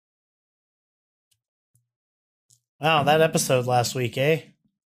Wow, that episode last week, eh?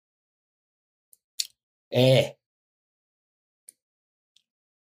 Eh.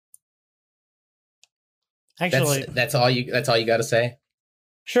 Actually, That's all you got to say.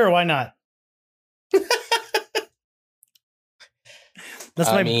 sure, why not?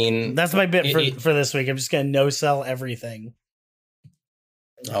 That's my bit for this week. I'm just gonna no sell everything.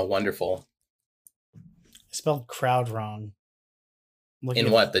 Oh, wonderful! I spelled crowd wrong.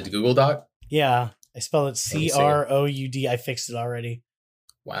 In what, the Google Doc? Yeah, I spelled it CROUD. I fixed it already.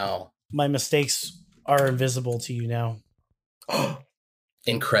 Wow, my mistakes are invisible to you now.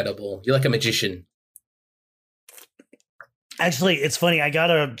 Incredible! You're like a magician. Actually, it's funny. I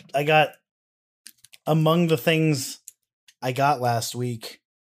got among the things I got last week,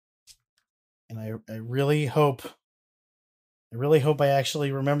 and I really hope I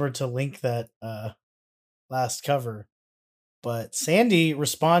actually remember to link that last cover. But Sandy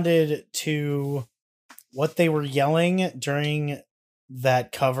responded to what they were yelling during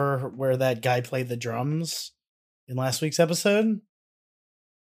that cover where that guy played the drums in last week's episode.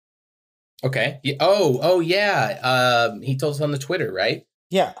 Okay. Oh yeah. He told us on the Twitter, right?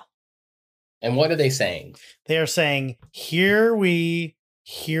 Yeah. And what are they saying? They are saying, here we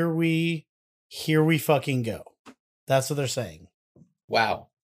fucking go. That's what they're saying. Wow.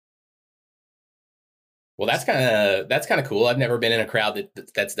 Well, that's kind of cool. I've never been in a crowd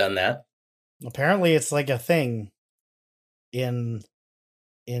that's done that. Apparently it's like a thing in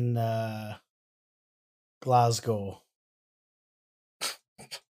Glasgow.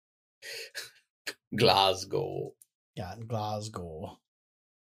 Glasgow. Yeah, in Glasgow.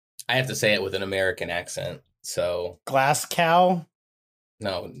 I have to say it with an American accent. So Glasgow?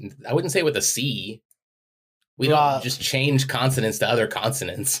 No, I wouldn't say it with a C. We don't just change consonants to other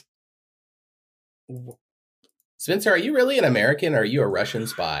consonants. Spencer, are you really an American or are you a Russian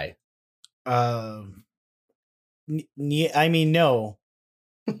spy? I mean, no.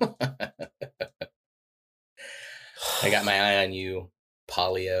 I got my eye on you,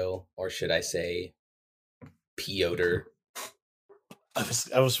 Polio, or should I say Piotr.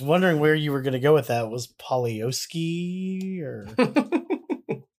 I was wondering where you were going to go with that. Was Polioski or I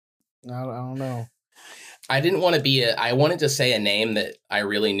don't know. I didn't want to be I wanted to say a name that I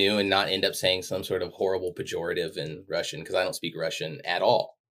really knew and not end up saying some sort of horrible pejorative in Russian because I don't speak Russian at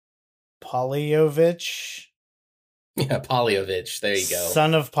all. Polyovich? Yeah, Polyovich. There you go.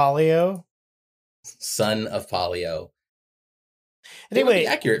 Son of Polio? Son of Polio. Anyway, it would be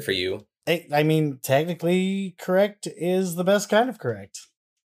accurate for you. I mean, technically correct is the best kind of correct.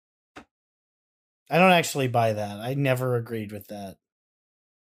 I don't actually buy that. I never agreed with that.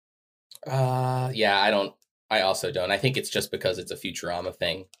 Yeah, I don't. I also don't. I think it's just because it's a Futurama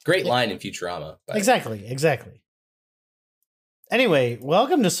thing. Great line in Futurama. But... Exactly. Anyway,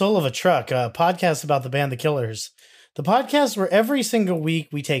 welcome to Soul of a Truck, a podcast about the band The Killers. The podcast where every single week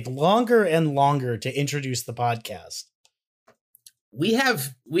we take longer and longer to introduce the podcast. We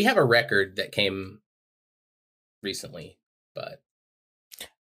have a record that came recently, but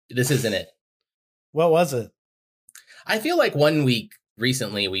this isn't it. What was it? I feel like 1 week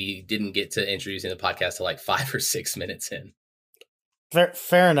recently we didn't get to introducing the podcast to like 5 or 6 minutes in.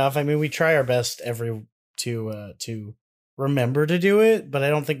 Fair enough. I mean, we try our best to remember to do it, but I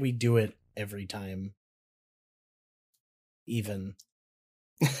don't think we do it every time. Even.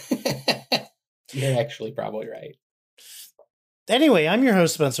 You're actually probably right. Anyway, I'm your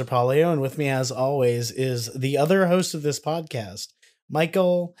host, Spencer Polio, and with me, as always, is the other host of this podcast,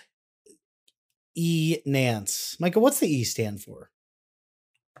 Michael E. Nance. Michael, what's the E stand for?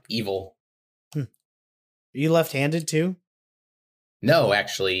 Evil. Are you left-handed too? No,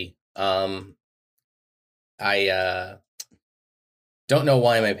 actually. I don't know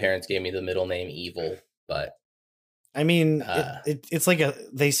why my parents gave me the middle name Evil, but I mean, it's like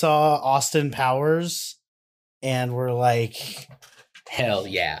they saw Austin Powers and were like, hell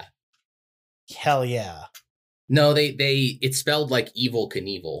yeah. No, it's spelled like Evil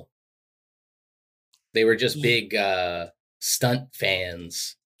Knievel. They were just big stunt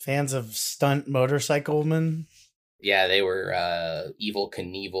fans. Fans of stunt motorcyclemen? Yeah, they were Evil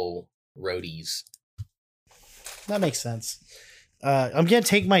Knievel roadies. That makes sense. I'm gonna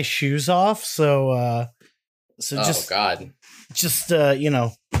take my shoes off, so oh God. Just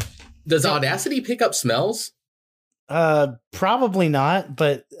Does Audacity pick up smells? Probably not,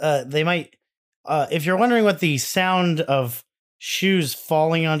 but they might. If you're wondering what the sound of shoes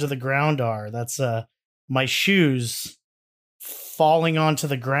falling onto the ground are, that's my shoes falling onto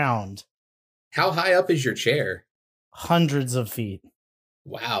the ground. How high up is your chair? Hundreds of feet.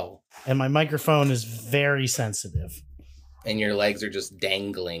 Wow. And my microphone is very sensitive. And your legs are just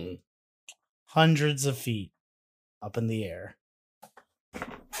dangling. Hundreds of feet. up in the air.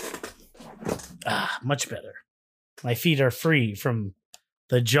 Ah, much better. My feet are free from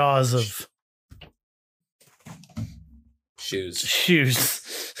the jaws of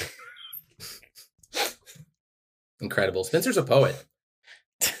shoes. Incredible. Spencer's a poet.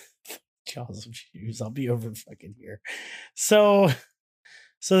 Jaws of shoes. I'll be over fucking here. So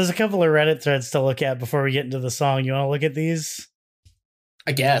there's a couple of Reddit threads to look at before we get into the song. You want to look at these?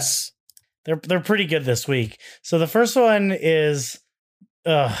 I guess. They're pretty good this week. So the first one is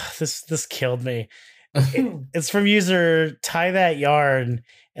this killed me. It's from user Tie That Yarn,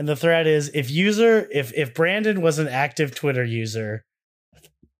 and the thread is if Brandon was an active Twitter user,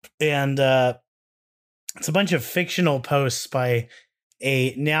 and it's a bunch of fictional posts by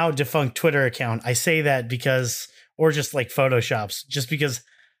a now defunct Twitter account. I say that because, or just like photoshops, just because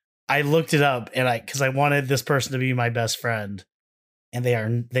I looked it up and because I wanted this person to be my best friend, and they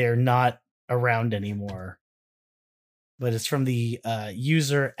are not around anymore. But it's from the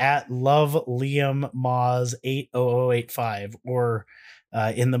user at LoveLiamMoz80085, or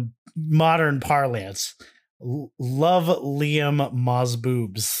in the modern parlance, Love Liam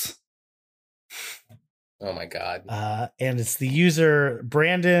Mozboobs. Oh my god. And it's the user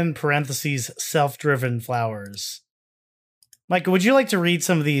Brandon (self-driven flowers). Michael, would you like to read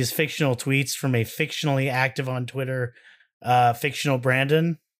some of these fictional tweets from a fictionally active on Twitter, fictional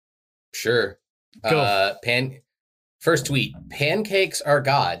Brandon? Sure. Go. First tweet, pancakes are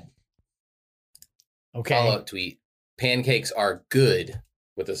God. Okay. Follow-up tweet, pancakes are good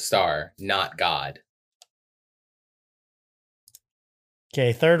with a star, not God.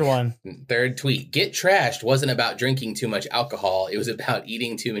 Okay, third one. Third tweet, get trashed wasn't about drinking too much alcohol. It was about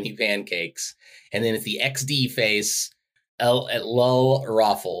eating too many pancakes. And then it's the XD face, at lol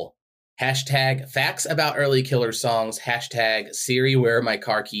raffle. Hashtag facts about early Killer songs. Hashtag Siri, where are my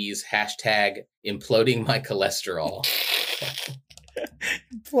car keys? Hashtag imploding my cholesterol.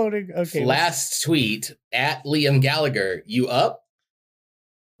 Imploding. Okay. Last tweet at Liam Gallagher. You up?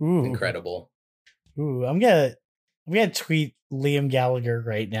 Ooh. Incredible. Ooh, I'm gonna tweet Liam Gallagher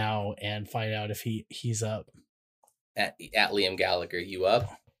right now and find out if he's up. At Liam Gallagher, you up?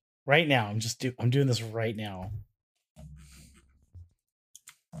 Right now. I'm doing this right now.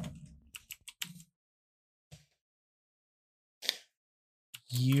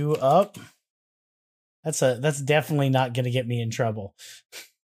 You up? That's definitely not going to get me in trouble.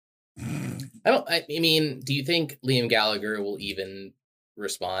 I mean, do you think Liam Gallagher will even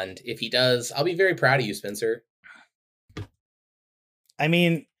respond? If he does, I'll be very proud of you, Spencer. I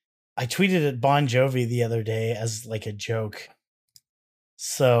mean, I tweeted at Bon Jovi the other day as like a joke.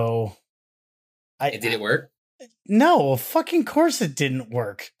 So Did it work? No, fucking course it didn't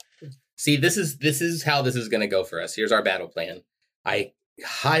work. See, this is how this is going to go for us. Here's our battle plan. I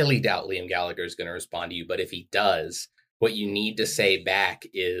highly doubt Liam Gallagher is going to respond to you, but if he does, what you need to say back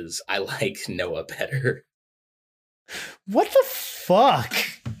is, I like Noah better. What the fuck?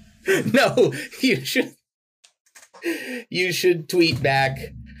 No, you should tweet back,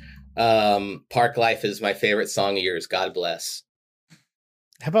 Park Life is my favorite song of yours. God bless.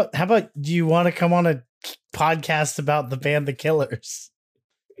 How about do you want to come on a podcast about the band The Killers?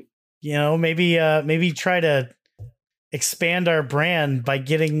 You know, maybe try to expand our brand by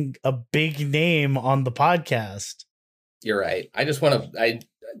getting a big name on the podcast. You're right. I just want to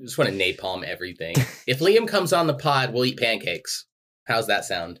napalm everything. If Liam comes on the pod, we'll eat pancakes. How's that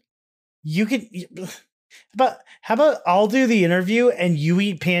sound? You could, but how about I'll do the interview and you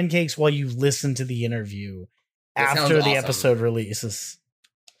eat pancakes while you listen to the interview after the episode releases.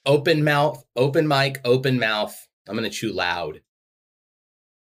 Open mouth, open mic, open mouth. I'm going to chew loud.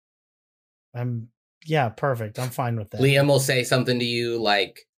 Yeah, perfect. I'm fine with that. Liam will say something to you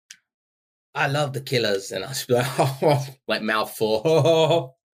like, I love the Killers. And I'll just be like, oh, like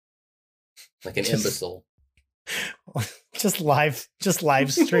mouthful. Like an imbecile. Just live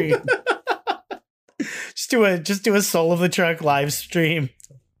stream. just do a Soul of the Truck live stream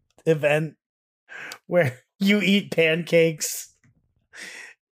event where you eat pancakes.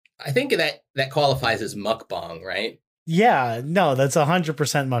 I think that qualifies as mukbang, right? Yeah, no, that's 100%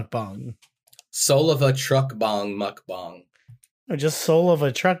 mukbang. Soul of a truck bong mukbang. No, just soul of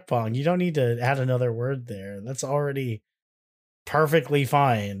a truck bong. You don't need to add another word there. That's already perfectly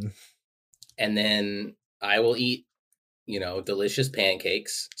fine. And then I will eat, delicious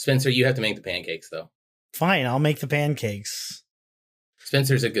pancakes. Spencer, you have to make the pancakes, though. Fine, I'll make the pancakes.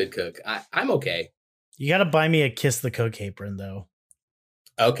 Spencer's a good cook. I'm okay. You got to buy me a Kiss the Cook apron, though.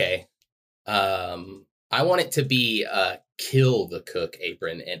 Okay. I want it to be Kill the Cook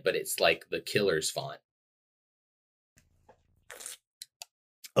apron, but it's like the Killer's font.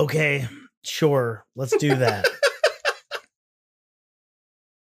 Okay, sure. Let's do that.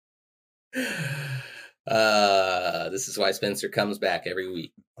 This is why Spencer comes back every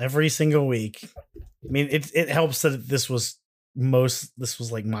week. Every single week. I mean, it helps that this was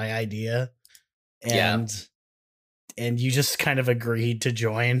like my idea. And you just kind of agreed to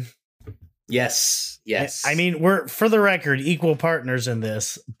join. Yes. I mean, we're, for the record, equal partners in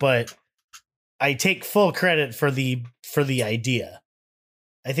this, but I take full credit for the idea.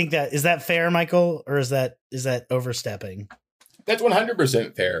 I think is that fair, Michael, or is that overstepping? That's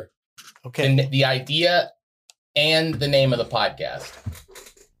 100% fair. Okay. And the idea and the name of the podcast.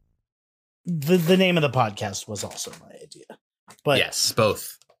 The name of the podcast was also my idea. But yes,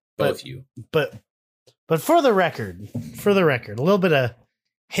 both you. But for the record, a little bit of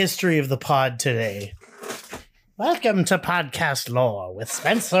history of the pod today. Welcome to Podcast Lore with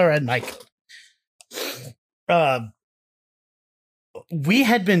Spencer and Michael. We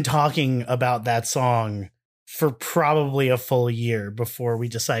had been talking about that song for probably a full year before we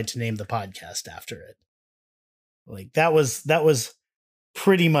decided to name the podcast after it. Like that was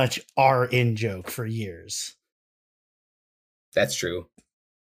pretty much our in-joke for years. That's true.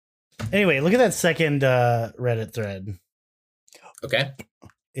 Anyway, look at that second Reddit thread. Okay.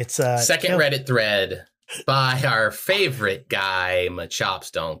 It's second Reddit thread by our favorite guy, My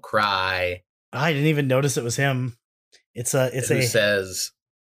Chops Don't Cry. I didn't even notice it was him. Who says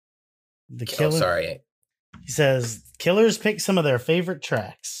the killer. Oh, sorry. He says killers pick some of their favorite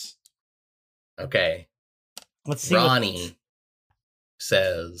tracks. Okay. Let's see. Ronnie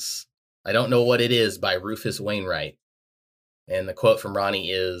says, I don't know what it is by Rufus Wainwright. And the quote from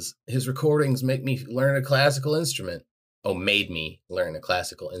Ronnie is, his recordings make me learn a classical instrument. Oh, made me learn a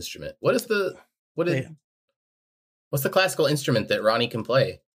classical instrument. What's the classical instrument that Ronnie can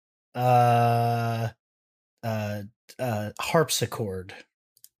play? Harpsichord.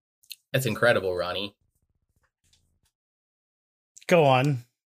 That's incredible, Ronnie. Go on.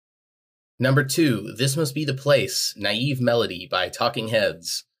 Number 2, This Must Be the Place, Naive Melody by Talking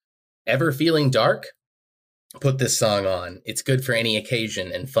Heads. Ever feeling dark? Put this song on. It's good for any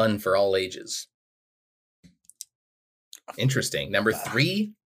occasion and fun for all ages. Interesting. Number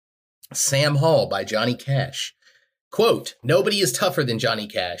 3, Sam Hall by Johnny Cash. Quote, nobody is tougher than Johnny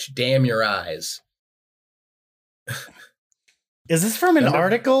Cash. Damn your eyes. Is this from an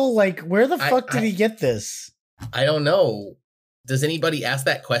article? Like, where the fuck did he get this? I don't know. Does anybody ask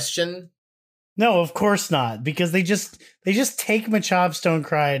that question? No, of course not. Because they just take My Chops Don't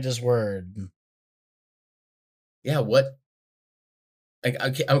Cry at his word. Yeah, what?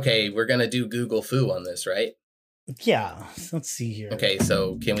 Okay, we're going to do Google Foo on this, right? Yeah, let's see here. Okay,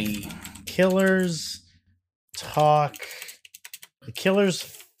 so can we... Killers talk... The Killers'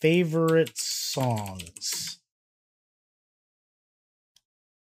 favorite songs.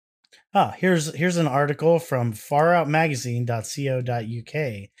 Here's an article from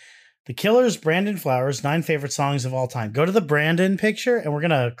faroutmagazine.co.uk. The Killers' Brandon Flowers, 9 favorite songs of all time. Go to the Brandon picture, and we're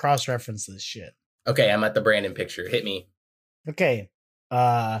going to cross-reference this shit. Okay, I'm at the Brandon picture. Hit me. Okay.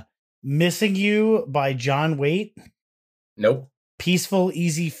 Missing You by John Waite. Nope. Peaceful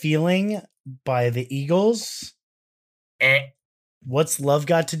Easy Feeling by the Eagles. What's Love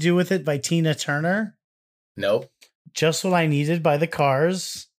Got to Do with It by Tina Turner. Nope. Just What I Needed by the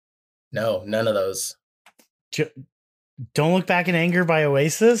Cars. No, none of those. Don't Look Back in Anger by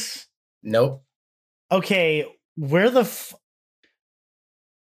Oasis. Nope. Okay, where the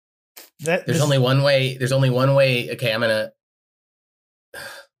There's only one way. Okay, I'm gonna.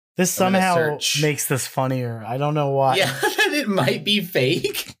 This somehow makes this funnier. I don't know why. Yeah, it might be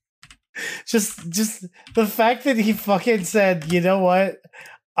fake. Just the fact that he fucking said, you know what?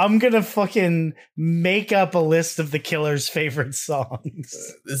 I'm gonna fucking make up a list of the Killers' favorite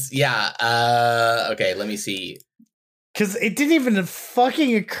songs. Okay, let me see. Because it didn't even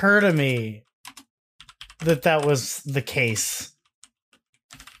fucking occur to me that was the case.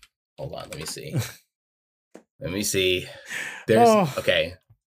 Hold on, let me see. There's okay.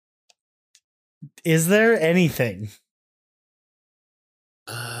 Is there anything?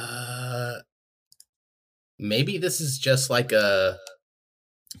 Maybe this is just like a...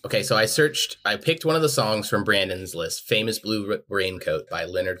 Okay, so I picked one of the songs from Brandon's list, Famous Blue Raincoat by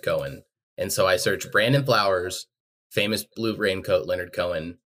Leonard Cohen. And so I searched Brandon Flowers, Famous Blue Raincoat, Leonard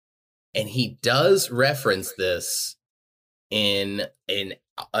Cohen. And he does reference this in an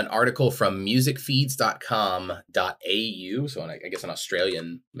article from musicfeeds.com.au. So I guess an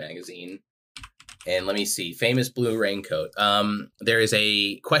Australian magazine. And let me see, Famous Blue Raincoat. There is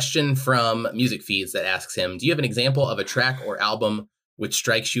a question from Music Feeds that asks him, do you have an example of a track or album which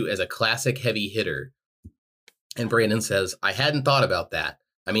strikes you as a classic heavy hitter? And Brandon says, I hadn't thought about that.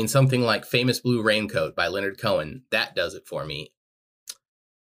 I mean, something like Famous Blue Raincoat by Leonard Cohen. That does it for me.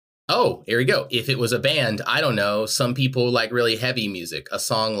 Oh, here we go. If it was a band, I don't know. Some people like really heavy music. A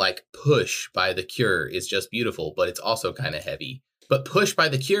song like Push by The Cure is just beautiful, but it's also kind of heavy. But Push by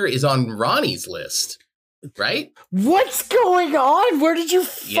The Cure is on Ronnie's list, right? What's going on? Where did you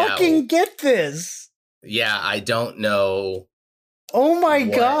fucking get this? Yeah, I don't know. Oh my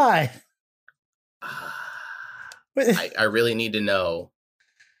God. I really need to know.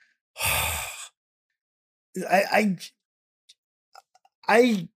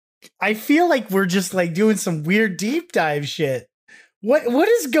 I feel like we're just like doing some weird deep dive shit. What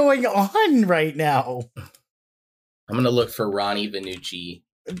is going on right now? I'm gonna look for Ronnie Vannucci.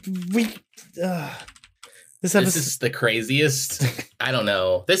 This is the craziest. I don't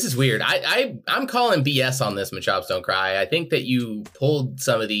know. This is weird. I'm calling BS on this. Machops Don't Cry. I think that you pulled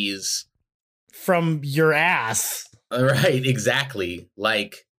some of these from your ass. Right. Exactly.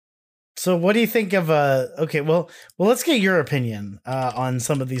 Like. So what do you think of okay, well let's get your opinion on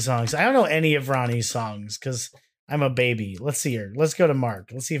some of these songs. I don't know any of Ronnie's songs because I'm a baby. Let's see here. Let's go to Mark.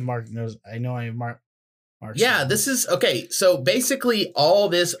 Let's see if Mark knows. I know I have Mark. Yeah, this is okay. So basically all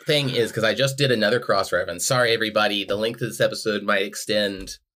this thing is because I just did another cross reference. Sorry, everybody. The length of this episode might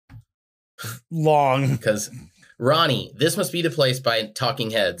extend long because Ronnie, This Must Be the Place by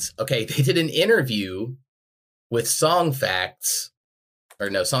Talking Heads. Okay, they did an interview with Song Facts. Or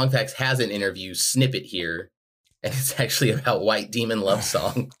no, Song Facts has an interview snippet here, and it's actually about White Demon Love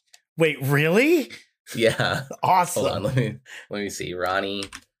Song. Wait, really? Yeah. Awesome. Hold on, let me see. Ronnie.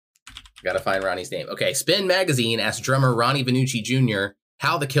 Gotta find Ronnie's name. Okay, Spin Magazine asked drummer Ronnie Vannucci Jr.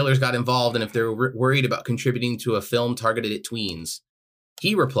 how the Killers got involved and if they were worried about contributing to a film targeted at tweens.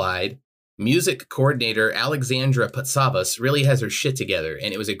 He replied, music coordinator Alexandra Patsavas really has her shit together,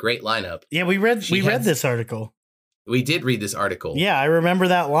 and it was a great lineup. Yeah, we read this article. We did read this article. Yeah, I remember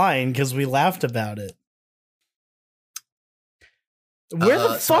that line because we laughed about it. Where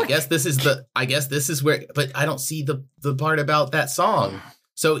the fuck? So I guess this is where, but I don't see the part about that song.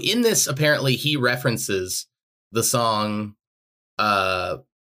 So in this, apparently he references the song,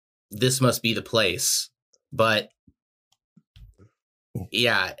 This Must Be the Place. But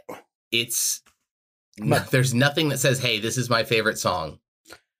yeah, there's nothing that says, hey, this is my favorite song.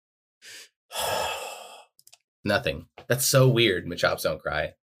 Nothing. That's so weird. Machops Don't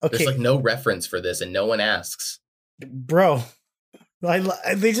Cry. Okay. There's like no reference for this, and no one asks. Bro,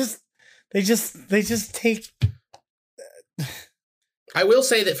 they just take. I will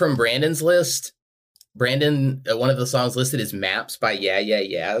say that from Brandon's list, one of the songs listed is "Maps" by Yeah Yeah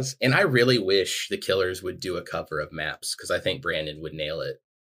Yeahs, and I really wish the Killers would do a cover of "Maps" because I think Brandon would nail it.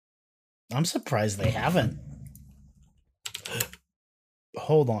 I'm surprised they haven't.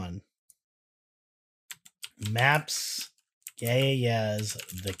 Hold on. Maps, Yeah Yeah Yeahs,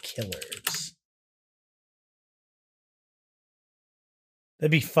 The Killers.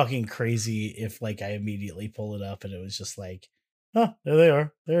 That'd be fucking crazy if like I immediately pull it up and it was just like, oh, there they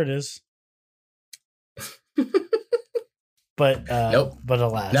are. There it is. But nope. But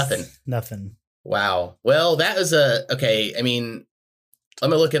alas, nothing. Wow. Well, that was okay. I mean, let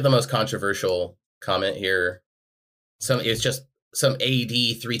me look at the most controversial comment here. It's just some AD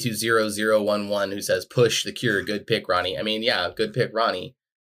 320011 who says, push The Cure, good pick, Ronnie. I mean, yeah, good pick, Ronnie.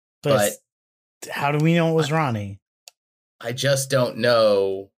 But how do we know it was Ronnie? I just don't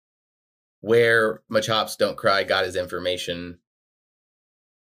know where Machops Don't Cry got his information.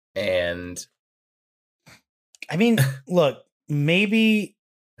 And I mean, look, maybe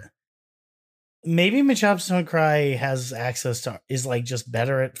Machops Don't Cry has access to, is like just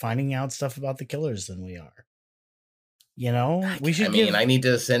better at finding out stuff about the Killers than we are. You know, we should. I need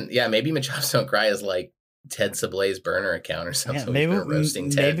to send. Yeah, maybe Machops Don't Cry is like Ted Sablay's burner account or something. Yeah, maybe roasting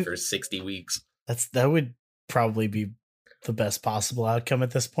Ted for 60 weeks. That would probably be the best possible outcome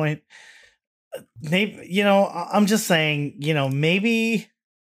at this point. Maybe, you know, I'm just saying, you know, maybe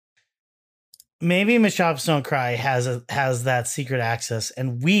Machops Don't Cry has that secret access,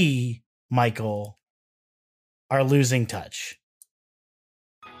 and we, Michael, are losing touch.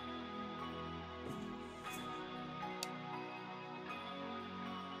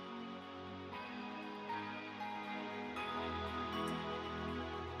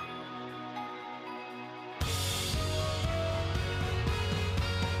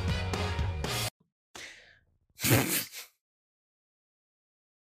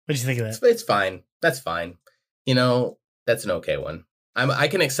 What do you think of that? It's fine. That's fine. You know, that's an okay one. I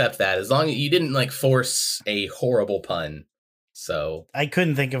can accept that as long as you didn't like force a horrible pun. So I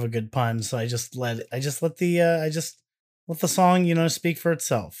couldn't think of a good pun, so I just let the song, you know, speak for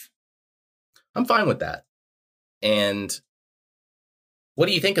itself. I'm fine with that. And what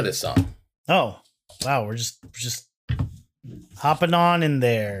do you think of this song? Oh, wow, we're just Hopping on in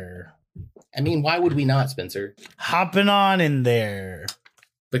there. I mean, why would we not, Spencer? Hopping on in there.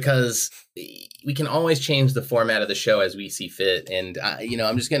 Because we can always change the format of the show as we see fit. And,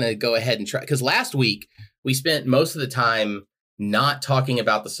 I'm just going to go ahead and try. Because last week, we spent most of the time not talking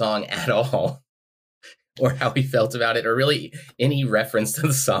about the song at all. Or how we felt about it. Or really any reference to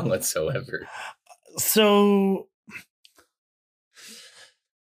the song whatsoever. So...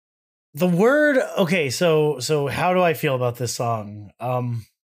 the word... okay, so how do I feel about this song?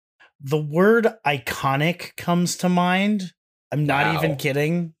 The word iconic comes to mind. I'm not even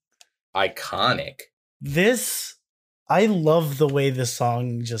kidding. Iconic. I love the way this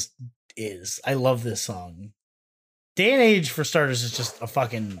song just is. I love this song. Day and Age, for starters, is just a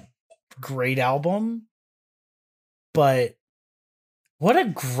fucking great album. But what a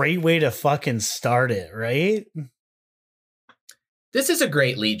great way to fucking start it, right? This is a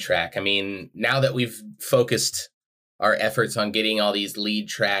great lead track. I mean, now that we've focused our efforts on getting all these lead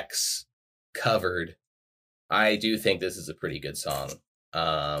tracks covered, I do think this is a pretty good song.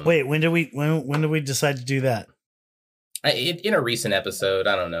 Wait, when did we decide to do that? In a recent episode,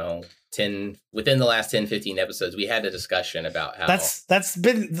 I don't know, within the last 10, 15 episodes, we had a discussion about how that's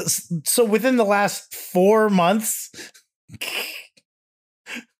been so within the last 4 months.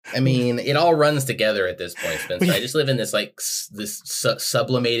 I mean, it all runs together at this point, Spencer. I just live in this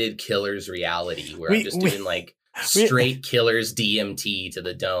sublimated Killers reality where I'm just doing straight Killers DMT to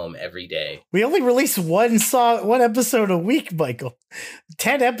the dome every day. We only release one episode a week, Michael.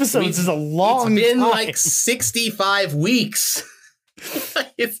 10 episodes is a long It's been time. 65 weeks.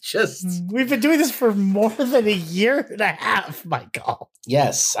 It's just... we've been doing this for more than a year and a half, Michael.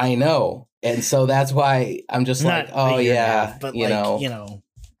 Yes, I know. And so that's why I'm just but a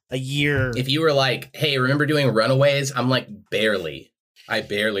year. If you were like, hey, remember doing Runaways? I'm like, barely. I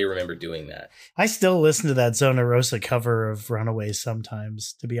barely remember doing that. I still listen to that Zona Rosa cover of Runaways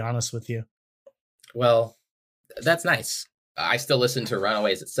sometimes, to be honest with you. Well, that's nice. I still listen to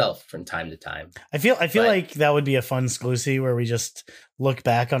Runaways itself from time to time. I feel like that would be a fun exclusive where we just look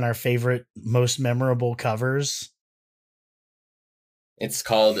back on our favorite, most memorable covers. It's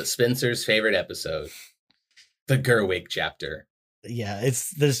called Spencer's Favorite Episode, the Gerwig chapter. Yeah,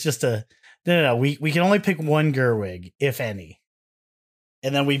 there's just no. We can only pick one Gerwig, if any.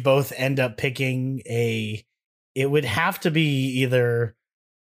 And then we both end up picking it would have to be either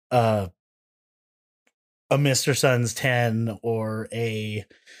a Mr. Sun's 10 or a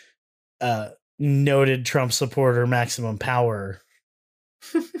noted Trump supporter Maximum Power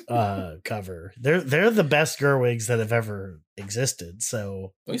cover. They're the best Gerwigs that have ever existed.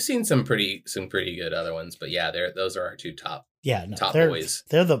 So we've seen some pretty good other ones, but yeah, those are our two top. Yeah, no, top boys.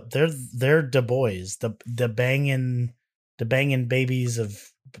 They're the boys, the banging babies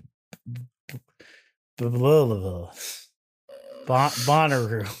of Bonnaroo.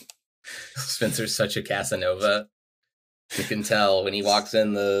 Spencer's such a Casanova. You can tell when he walks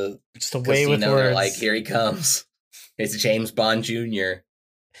in the just away with words. They're like, here he comes. It's James Bond Jr.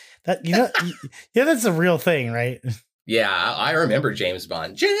 That that's a real thing, right? Yeah, I remember James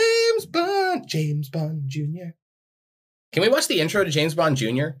Bond. James Bond Jr. Can we watch the intro to James Bond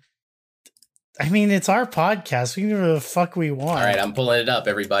Jr.? I mean, it's our podcast. We can do whatever the fuck we want. All right, I'm pulling it up,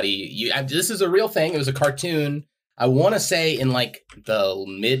 everybody. This is a real thing. It was a cartoon. I want to say in the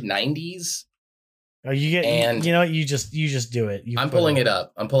mid 90s. Oh, you just do it. I'm pulling it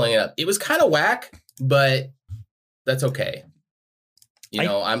up. It was kind of whack, but that's okay.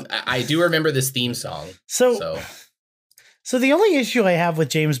 I do remember this theme song. So the only issue I have with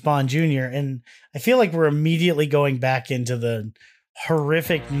James Bond Jr., and I feel like we're immediately going back into the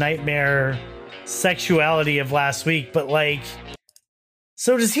horrific nightmare sexuality of last week, but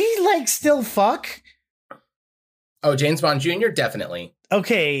so does he still fuck? Oh, James Bond Jr. Definitely.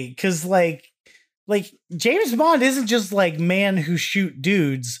 Okay, because James Bond isn't just man who shoot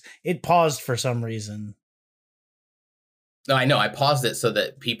dudes. It paused for some reason. No, I know. I paused it so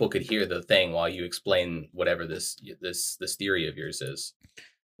that people could hear the thing while you explain whatever this theory of yours is.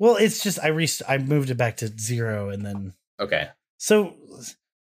 Well, it's just I moved it back to 0 and then okay. So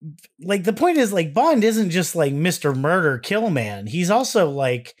the point is Bond isn't just Mr. Murder Kill Man. He's also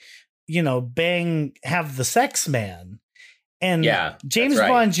bang have the sex man. And yeah, James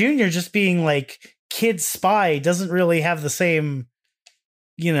Bond Jr. just being kid spy doesn't really have the same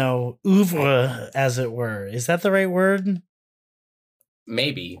oeuvre, as it were. Is that the right word?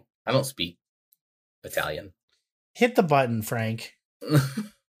 Maybe. I don't speak Italian. Hit the button, Frank.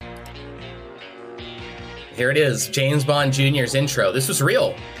 Here it is, James Bond Jr.'s intro. This was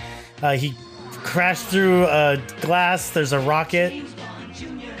real. He crashed through a glass. There's a rocket.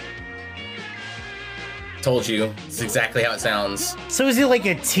 Told you. It's exactly how it sounds. So is he like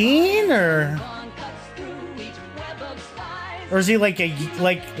a teen or is he like an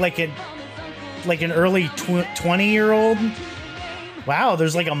early 20-year-old? Wow,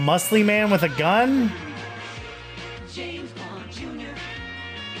 there's like a muscly man with a gun.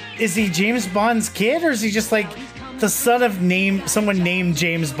 Is he James Bond's kid, or is he just like the son of someone named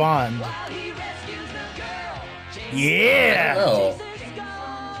James Bond? Yeah. I don't know.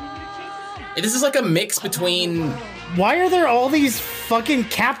 This is like a mix between. Why are there all these fucking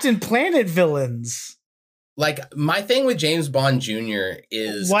Captain Planet villains? Like, my thing with James Bond Jr.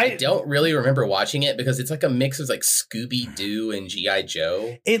 is I don't really remember watching it because it's like a mix of like Scooby-Doo and G.I.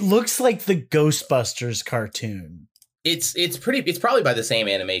 Joe. It looks like the Ghostbusters cartoon. It's probably by the same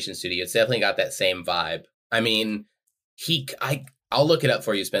animation studio. It's definitely got that same vibe. I mean, I'll look it up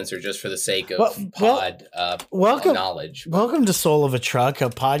for you, Spencer, just for the sake of knowledge. Welcome to Soul of a Truck, a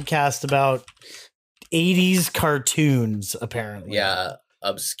podcast about 80s cartoons, apparently. Yeah,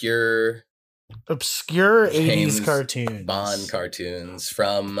 obscure 80s cartoons. Bond cartoons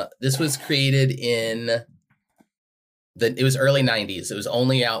this was created in it was early 90s. It was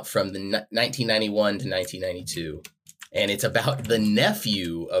only out from the 1991 to 1992. And it's about the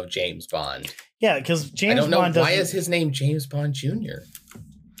nephew of James Bond. Yeah, because James Bond I don't know why is his name James Bond Jr.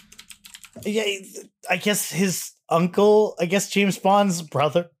 Yeah, I guess his uncle, James Bond's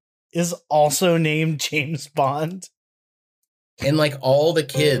brother is also named James Bond. And like all the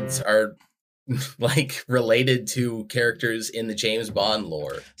kids are like related to characters in the James Bond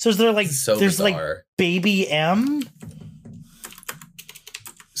lore. So is there like there's bizarre. Like Baby M?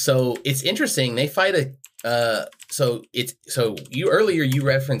 So it's interesting. They fight you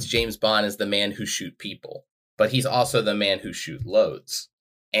referenced James Bond as the man who shoot people, but he's also the man who shoot loads.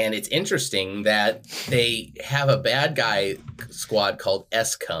 And it's interesting that they have a bad guy squad called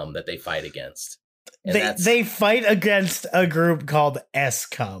SCUM that they fight against. And they fight against a group called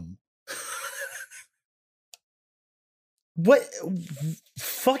SCUM. What?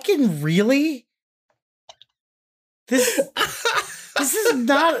 Fucking really? This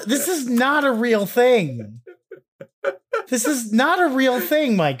is not a real thing. This is not a real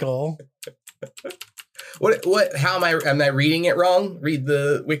thing, Michael. What am I reading it wrong? Read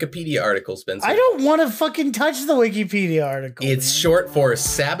the Wikipedia article, Spencer. I don't want to fucking touch the Wikipedia article. It's short for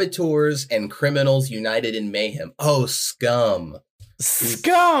Saboteurs and Criminals United in Mayhem. Oh, SCUM.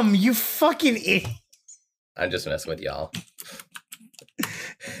 SCUM, you fucking idiot. I'm just messing with y'all.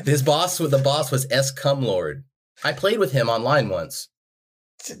 The boss was S. Cumlord. I played with him online once.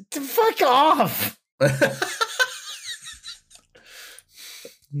 Fuck off.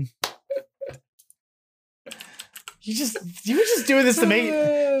 You were just doing this to make.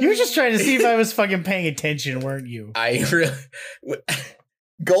 You were just trying to see if I was fucking paying attention, weren't you?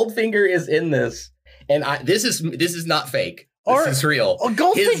 Goldfinger is in this, and this is not fake. This is real.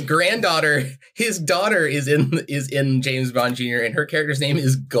 His daughter is in James Bond Jr. and her character's name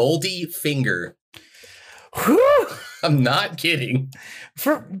is Goldie Finger. I'm not kidding.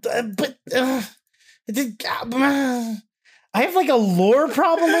 I have like a lore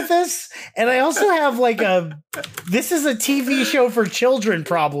problem with this, and I also have like this is a TV show for children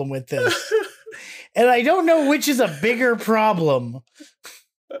problem with this. And I don't know which is a bigger problem.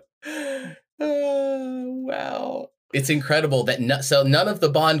 Wow. It's incredible that none of the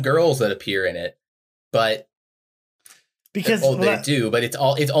Bond girls that appear in it, but they do, but it's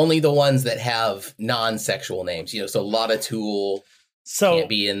only the ones that have non-sexual names, so Lotta Toole can't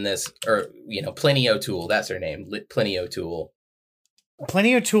be in this, or Plenty O'Toole, that's her name, Plenty O'Toole.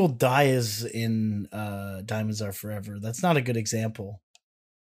 Plenty O'Toole dies in Diamonds Are Forever. That's not a good example.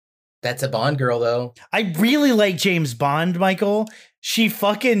 That's a Bond girl, though. I really like James Bond, Michael. She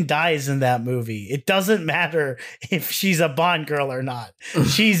fucking dies in that movie. It doesn't matter if she's a Bond girl or not.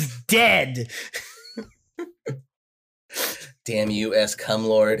 She's dead. Damn you, S.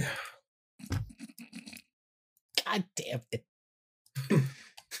 Cumlord. God damn it.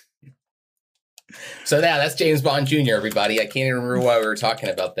 So that's James Bond Jr., everybody. I can't even remember why we were talking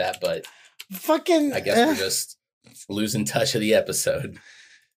about that, but fucking. I guess we're just losing touch of the episode.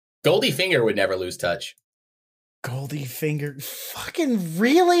 Goldie Finger would never lose touch. Goldie Finger? Fucking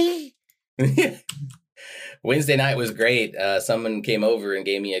really? Wednesday night was great. Someone came over and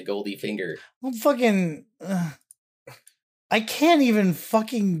gave me a Goldie Finger. I'm fucking. I can't even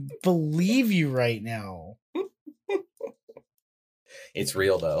fucking believe you right now. It's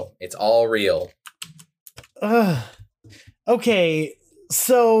real, though. It's all real. Okay,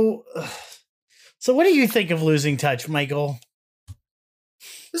 so what do you think of Losing Touch, Michael?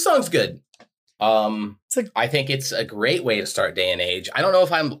 The song's good. I think it's a great way to start Day and Age. I don't know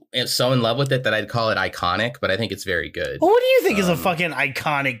if I'm so in love with it that I'd call it iconic, but I think it's very good. Well, what do you think is a fucking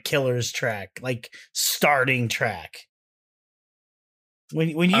iconic Killers track? Like starting track? When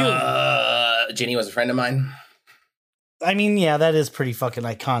you Ginny Was a Friend of Mine. I mean, yeah, that is pretty fucking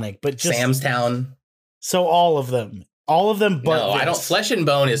iconic, but just Sam's Town. So all of them. But no, I don't. Flesh and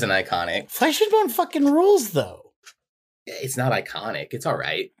Bone isn't iconic. Flesh and Bone fucking rules, though. It's not iconic. It's all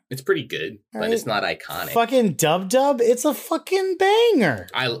right. It's pretty good, but it's not iconic. Fucking Dub. It's a fucking banger.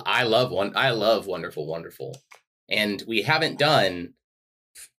 I love Wonderful, Wonderful, and we haven't done,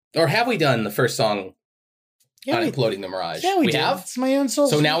 or have we done the first song? Yeah, on Imploding the Mirage. Yeah, we have. It's My Own Soul.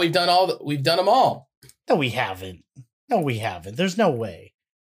 So now we've done them all. No, we haven't. There's no way.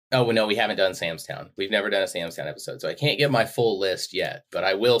 Oh, no, we haven't done Sam's Town. We've never done a Sam's Town episode, so I can't give my full list yet. But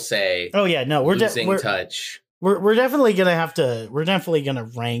I will say. Oh yeah, no, we're Losing Touch. We're definitely gonna have to. We're definitely gonna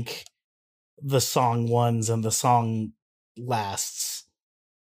rank the song ones and the song lasts.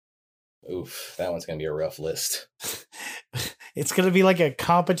 Oof, that one's gonna be a rough list. It's gonna be like a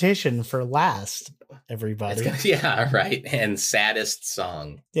competition for last, everybody. Yeah, right. And saddest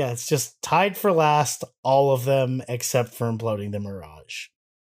song. Yeah, it's just tied for last, all of them except for Imploding the Mirage.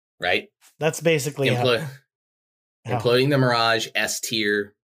 Right. That's basically Imploding the Mirage, S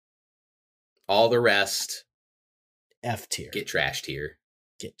tier. All the rest. F tier. Get Trashed here.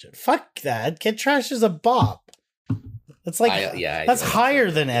 Fuck that. Get Trashed is a bop. That's like that's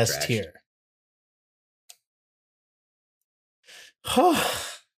higher than S tier.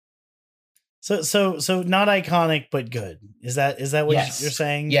 So not iconic but good. Is that what you're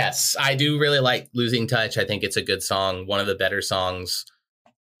saying? Yes, I do really like Losing Touch. I think it's a good song. One of the better songs,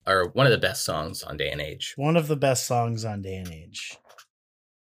 or one of the best songs on Day and Age. One of the best songs on Day and Age.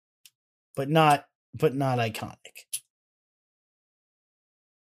 But not iconic.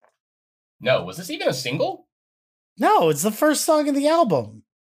 No, was this even a single? No, it's the first song of the album.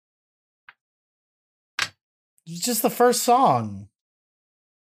 It's just the first song.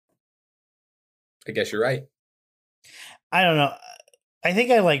 I guess you're right. I don't know. I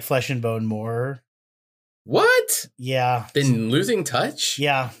think I like Flesh and Bone more. What? Yeah. Than Losing Touch?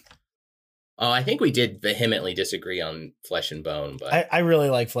 Yeah. Oh, I think we did vehemently disagree on Flesh and Bone, but I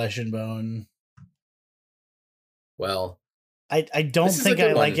really like Flesh and Bone. Well, I don't think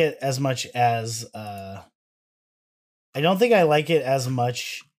I like it as much as I don't think I like it as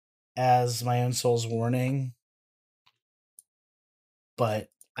much as My Own Soul's Warning. But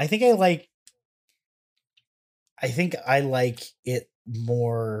I think I like it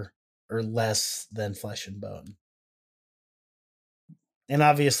more or less than Flesh and Bone. And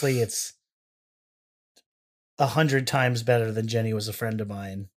obviously it's 100 times better than Jenny Was a Friend of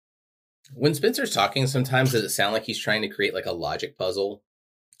Mine. When Spencer's talking, sometimes does it sound like he's trying to create like a logic puzzle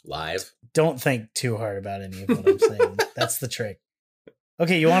live? Don't think too hard about any of what I'm saying. That's the trick.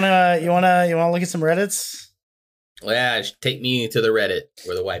 Okay, you wanna look at some Reddits? Well, yeah, take me to the Reddit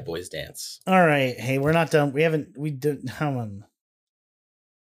where the white boys dance. All right. Hey, we're not done. We did. How on?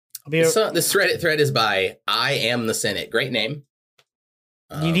 This Reddit thread is by I Am the Senate. Great name.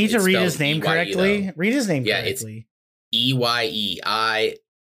 You need to read his name correctly. Though. Read his name correctly. It's EYE.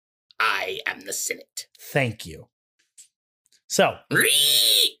 I am the Senate. Thank you. So.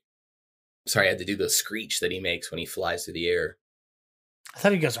 Sorry, I had to do the screech that he makes when he flies through the air. I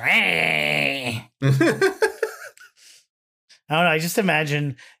thought he goes. I don't know. I just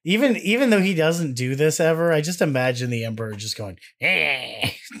imagine, even though he doesn't do this ever, I just imagine the Emperor just going,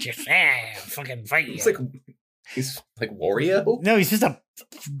 fucking fight you. He's like Wario? No, he's just a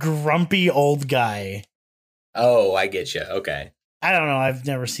grumpy old guy. Oh, I get you. Okay. I don't know. I've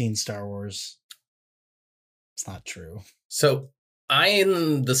never seen Star Wars. It's not true. So, I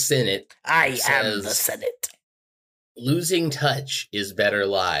am the Senate. I am the Senate. Losing Touch is better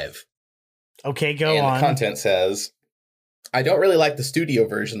live. Okay, go on. The content says, I don't really like the studio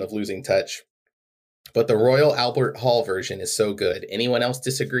version of Losing Touch, but the Royal Albert Hall version is so good. Anyone else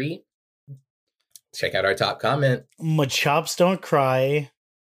disagree? Check out our top comment. My chops don't cry.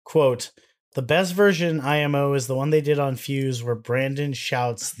 Quote, the best version IMO is the one they did on Fuse where Brandon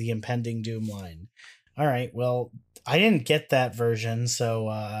shouts the impending doom line. All right, well, I didn't get that version,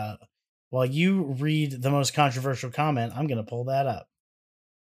 so while you read the most controversial comment, I'm going to pull that up.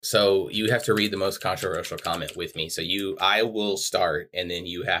 So you have to read the most controversial comment with me. So I will start, and then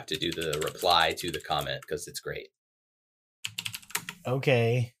you have to do the reply to the comment because it's great.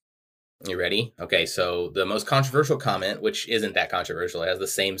 Okay. You ready? Okay, so the most controversial comment, which isn't that controversial, it has the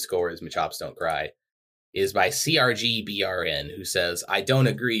same score as Machops Don't Cry, is by CRGBRN, who says, I don't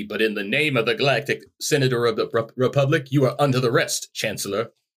agree, but in the name of the Galactic Senator of the Republic, you are under the rest,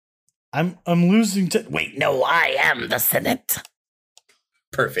 Chancellor. I'm losing to. Wait, no, I am the Senate.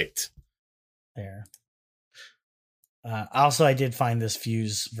 Perfect. There. Also, I did find this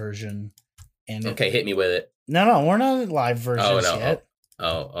Fuse version, and Okay, hit me with it. No, we're not at live versions yet.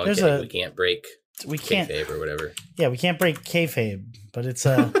 Oh, okay. We can't break. We can't kayfabe or whatever. Yeah, we can't break kayfabe, but it's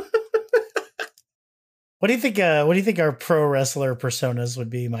What do you think? What do you think our pro wrestler personas would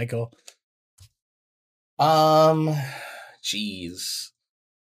be, Michael? Jeez.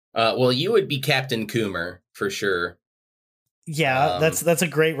 Well, you would be Captain Coomer for sure. Yeah, that's a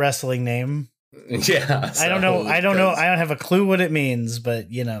great wrestling name. Yeah. I don't know. I don't have a clue what it means, but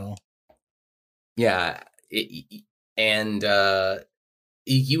you know. Yeah, you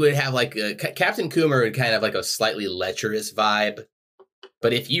would have like Captain Coomer would kind of like a slightly lecherous vibe.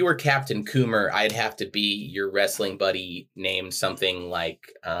 But if you were Captain Coomer, I'd have to be your wrestling buddy named something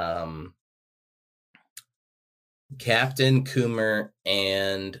like Captain Coomer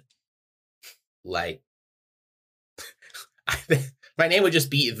and like my name would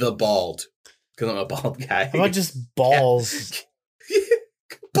just be the Bald because I'm a bald guy. How about just Balls?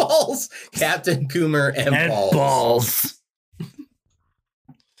 Balls, Captain Coomer and Balls.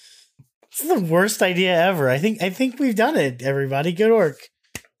 This is the worst idea ever. I think we've done it, everybody. Good work.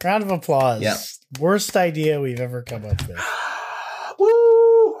 Round of applause. Yeah. Worst idea we've ever come up with.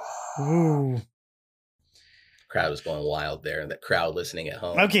 Woo! Ooh. Crowd was going wild there. That crowd listening at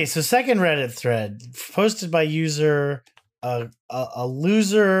home. Okay, so second Reddit thread posted by user a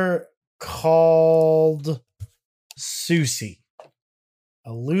loser called Susie.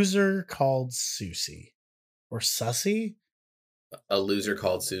 A loser called Susie. Or Sussy? A loser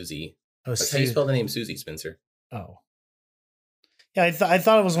called Susie. Oh, That's how you spell the name Susie, Spencer. Oh. Yeah, I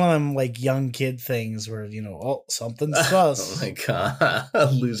thought it was one of them like young kid things where, you know, oh, something's sus. Oh my god. A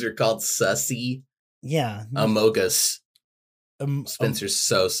loser called Sussy. Yeah. Amogus. Spencer's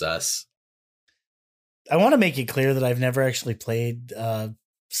so sus. I want to make it clear that I've never actually played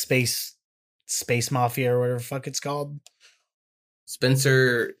Space Mafia or whatever the fuck it's called.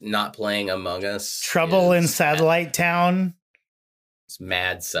 Spencer not playing Among Us. Trouble in Satellite Town. It's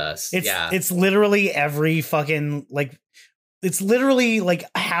mad sus. It's literally every fucking it's literally like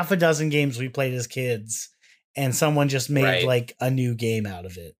half a dozen games we played as kids, and someone just made like a new game out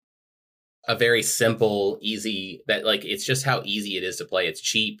of it. A very simple, easy it's just how easy it is to play. It's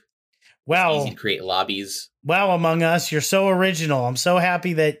cheap. Wow. It's easy to create lobbies. Wow, Among Us, you're so original. I'm so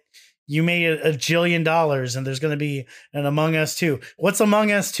happy that you made $1 jillion and there's going to be an Among Us 2. What's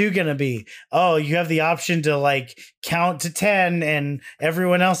Among Us 2 going to be? Oh, you have the option to like count to 10 and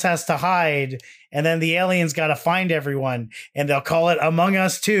everyone else has to hide. And then the aliens got to find everyone and they'll call it Among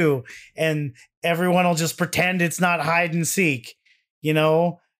Us 2. And everyone will just pretend it's not hide and seek, you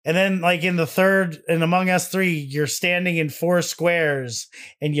know? And then like in Among Us 3, you're standing in 4 squares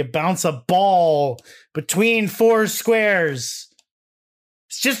and you bounce a ball between 4 squares.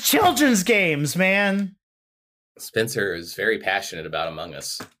 It's just children's games, man. Spencer is very passionate about Among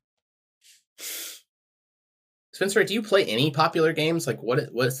Us. Spencer, do you play any popular games? Like,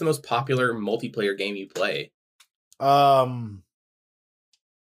 what's the most popular multiplayer game you play? No.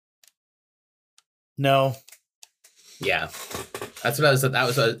 Yeah, that's what I was. That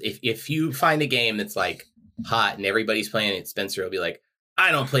was if you find a game that's like hot and everybody's playing it, Spencer will be like,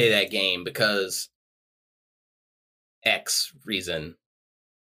 I don't play that game because X reason.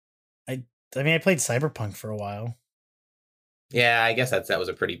 I mean, I played Cyberpunk for a while. Yeah, I guess that was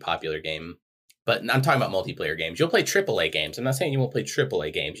a pretty popular game. But I'm talking about multiplayer games. You'll play AAA games. I'm not saying you won't play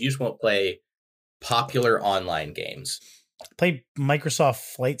AAA games. You just won't play popular online games. I played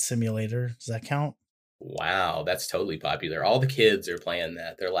Microsoft Flight Simulator. Does that count? Wow, that's totally popular. All the kids are playing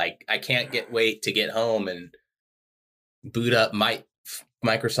that. They're like, I can't wait to get home and boot up my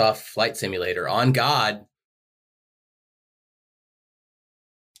Microsoft Flight Simulator. On God.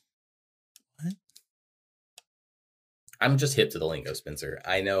 What? I'm just hip to the lingo, Spencer.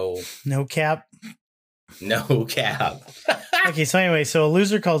 I know. No cap. No cap. Okay, so anyway, so a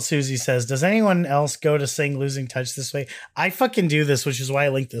loser called Susie says, does anyone else go to sing Losing Touch this way? I fucking do this, which is why I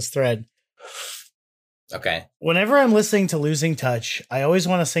linked this thread. Okay. Whenever I'm listening to Losing Touch, I always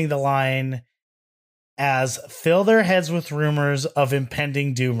want to sing the line as fill their heads with rumors of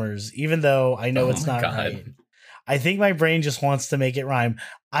impending doomers, even though I know it's not right. I think my brain just wants to make it rhyme.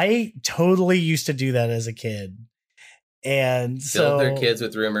 I totally used to do that as a kid. And fill their kids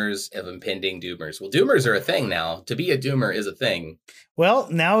with rumors of impending doomers. Well, doomers are a thing now. To be a doomer is a thing. Well,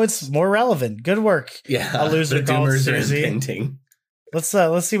 now it's more relevant. Good work. Yeah. A loser called doomers Susie. Are impending.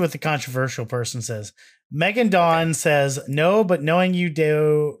 Let's see what the controversial person says. Megan Dawn says, no, but knowing you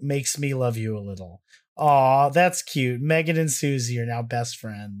do makes me love you a little. Aw, that's cute. Megan and Susie are now best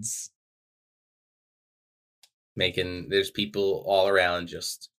friends. There's people all around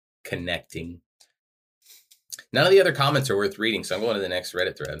just connecting. None of the other comments are worth reading, so I'm going to the next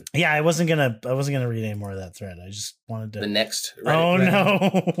Reddit thread. Yeah, I wasn't gonna read any more of that thread. I just wanted to. The next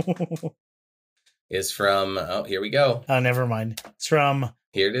Reddit thread no is from. Oh, here we go. Oh, never mind. It's from.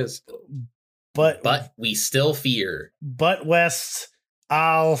 Here it is. But we still fear. But West,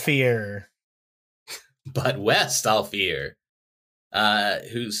 I'll fear. But West, I'll fear.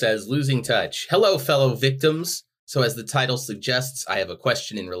 Who says, losing touch. Hello, fellow victims. So as the title suggests, I have a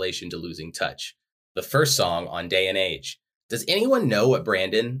question in relation to losing touch. The first song on Day and Age. Does anyone know what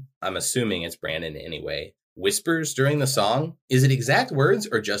Brandon, I'm assuming it's Brandon anyway, whispers during the song? Is it exact words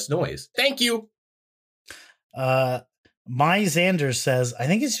or just noise? Thank you. My Xander says, I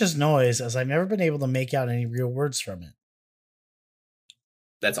think it's just noise, as I've never been able to make out any real words from it.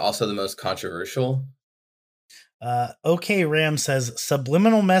 That's also the most controversial. OK Ram says,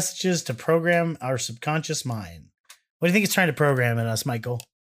 subliminal messages to program our subconscious mind. What do you think it's trying to program in us, Michael?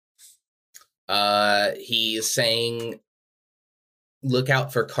 He is saying, look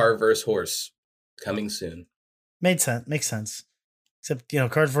out for Car vs. Horse coming soon. Makes sense. Except,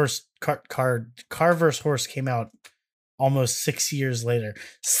 Car vs. Horse came out almost 6 years later.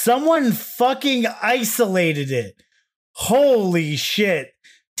 Someone fucking isolated it. Holy shit.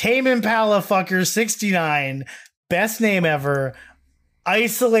 Tame Impala fucker 69, best name ever,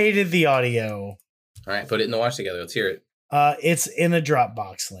 isolated the audio. All right, put it in the watch together. Let's hear it. It's in a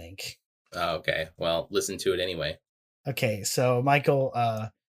Dropbox link. Oh, okay. Well, listen to it anyway. Okay, so Michael,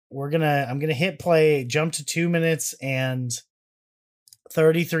 I'm gonna hit play, jump to 2 minutes and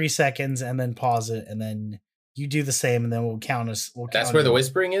 33 seconds, and then pause it, and then you do the same, and then we'll count us. That's where the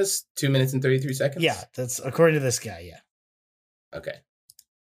whispering is? 2 minutes and 33 seconds? Yeah, that's according to this guy, yeah. Okay.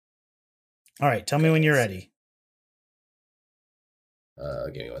 All right, tell me when you're ready.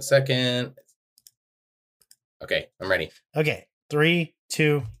 Give me 1 second. Okay, I'm ready. Okay, 3,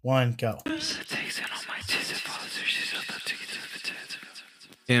 2, 1, go.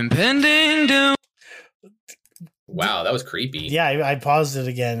 Impending doom. Wow, that was creepy. Yeah, I paused it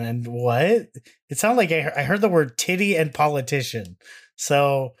again, and what? It sounded like I heard the word titty and politician.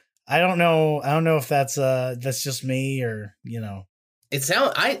 So I don't know. I don't know if that's just me or It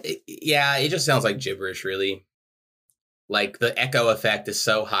just sounds like gibberish, really. Like the echo effect is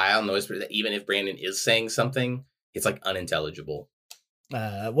so high on the whisper that even if Brandon is saying something, it's like unintelligible.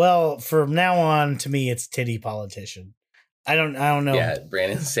 Well, from now on, to me, it's titty politician. I don't know. Yeah,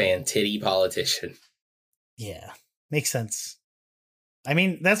 Brandon's saying titty politician. Yeah, makes sense. I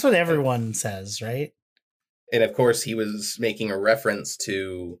mean, that's what everyone says, right? And of course, he was making a reference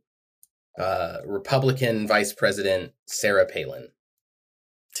to Republican Vice President Sarah Palin.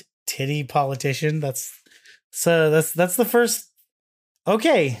 Titty politician. That's the first.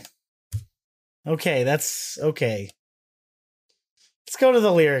 Okay, that's okay. Let's go to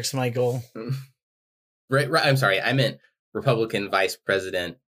the lyrics, Michael. Right. I'm sorry. I meant Republican Vice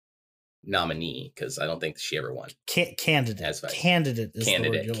President nominee, because I don't think she ever won. Candidate. That's right. Candidate.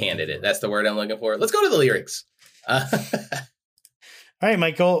 Candidate. That's the word I'm looking for. Let's go to the lyrics. All right,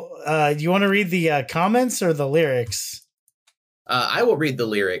 Michael. Do you want to read the comments or the lyrics? I will read the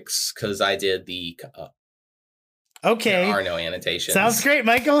lyrics because I did the. Okay. There are no annotations. Sounds great,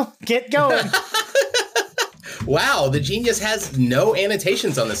 Michael. Get going. Wow, the genius has no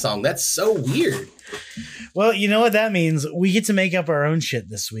annotations on the song. That's so weird. Well, you know what that means? We get to make up our own shit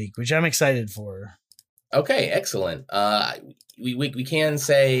this week, which I'm excited for. Okay, excellent. We can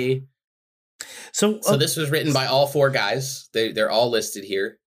say. So this was written by all four guys. They're all listed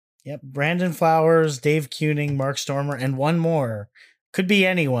here. Yep, Brandon Flowers, Dave Kuning, Mark Stormer, and one more. Could be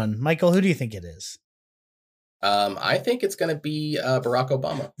anyone. Michael, who do you think it is? I think it's going to be Barack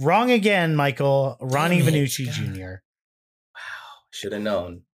Obama. Wrong again, Michael. Ronnie Vanucci Jr. Wow, should have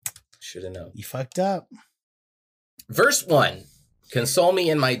known. You fucked up. Verse 1. Console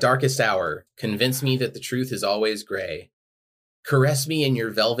me in my darkest hour. Convince me that the truth is always gray. Caress me in your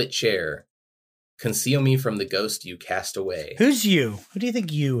velvet chair. Conceal me from the ghost you cast away. Who's you? Who do you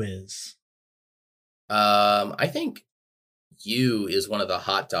think you is? I think you is one of the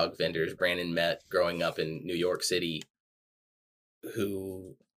hot dog vendors Brandon met growing up in New York City,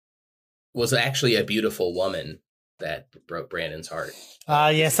 who was actually a beautiful woman that broke Brandon's heart.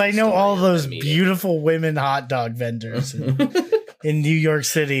 Yes, I know all those beautiful women hot dog vendors in New York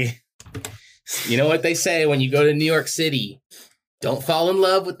City. You know what they say when you go to New York City? Don't fall in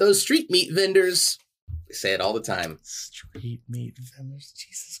love with those street meat vendors. They say it all the time. Street meat vendors.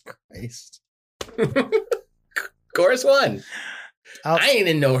 Jesus Christ. Chorus 1. I ain't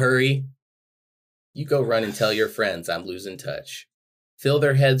in no hurry. You go run and tell your friends I'm losing touch. Fill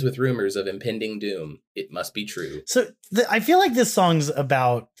their heads with rumors of impending doom. It must be true. So I feel like this song's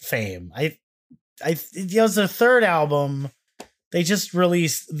about fame. It was their third album. They just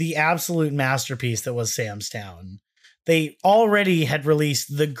released the absolute masterpiece that was Sam's Town. They already had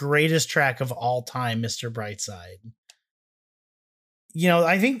released the greatest track of all time, Mr. Brightside. You know,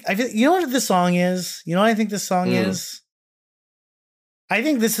 I think you know what this song is? You know what I think this song is? I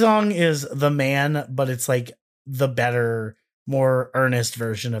think this song is The Man, but it's like the better, more earnest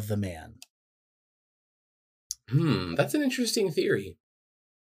version of The Man. That's an interesting theory.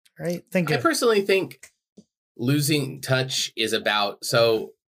 Right? I personally think Losing Touch is about,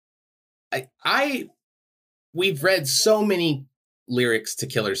 so we've read so many lyrics to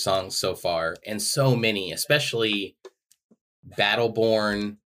Killer songs so far, and so many, especially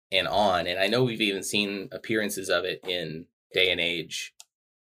Battleborn and on, and I know we've even seen appearances of it in Day and Age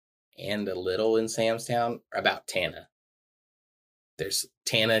and a little in Sam's Town about Tana.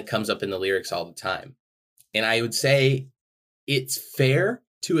 Tana comes up in the lyrics all the time. And I would say it's fair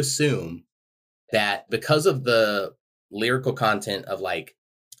to assume that because of the lyrical content of like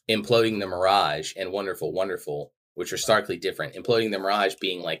Imploding the Mirage and Wonderful, Wonderful, which are starkly different. Imploding the Mirage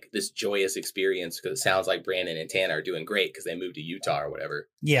being like this joyous experience because it sounds like Brandon and Tana are doing great because they moved to Utah or whatever.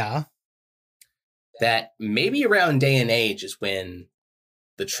 Yeah. That maybe around Day and Age is when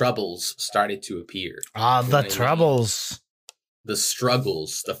the troubles started to appear. The troubles. The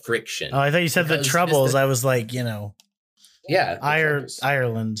struggles, the friction. Oh, I thought you said the troubles. I was like, you know. Yeah. Ireland.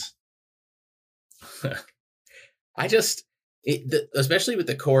 Especially with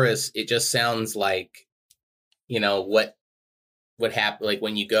the chorus, it just sounds like, you know, what happened, like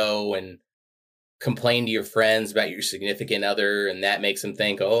when you go and complain to your friends about your significant other, and that makes them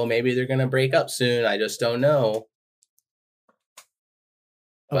think, oh, maybe they're going to break up soon. I just don't know.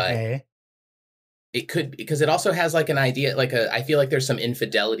 Okay. But it could, because it also has like an idea, I feel like there's some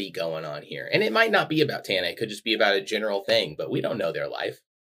infidelity going on here. And it might not be about Tana. It could just be about a general thing, but we don't know their life.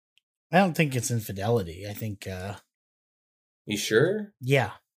 I don't think it's infidelity. I think, you sure?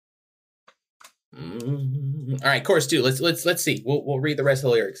 Yeah. All right, chorus 2. Let's see. We'll read the rest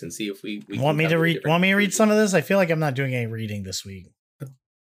of the lyrics and see if we want me to read. Want me to read some of this? I feel like I'm not doing any reading this week.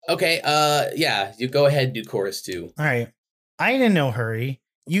 Okay. Yeah. You go ahead and do chorus 2. All right. I ain't in no hurry.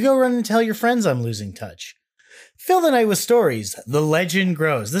 You go run and tell your friends I'm losing touch. Fill the night with stories. The legend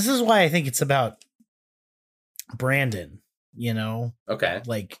grows. This is why I think it's about Brandon. You know. Okay.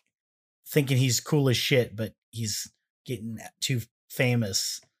 Like thinking he's cool as shit, but he's getting too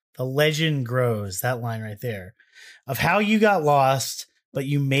famous. The legend grows, that line right there, of how you got lost, but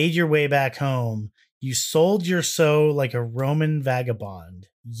you made your way back home. You sold your soul like a Roman vagabond.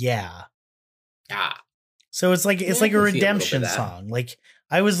 Yeah. So it's like a redemption song. Like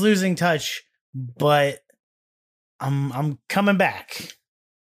I was losing touch, but I'm coming back.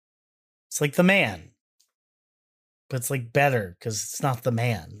 It's like The Man, but it's like better because it's not The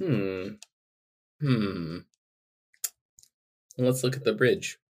Man. Let's look at the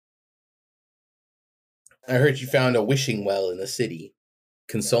bridge. I heard you found a wishing well in the city.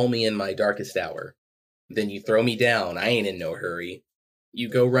 Console me in my darkest hour. Then you throw me down. I ain't in no hurry. You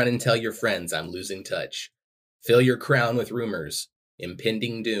go run and tell your friends I'm losing touch. Fill your crown with rumors.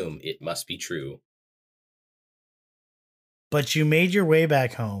 Impending doom. It must be true. But you made your way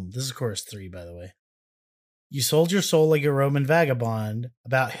back home. This is chorus 3, by the way. You sold your soul like a Roman vagabond,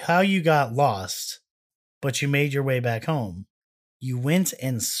 about how you got lost, but you made your way back home. You went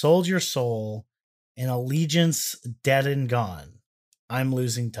and sold your soul, an allegiance dead and gone. I'm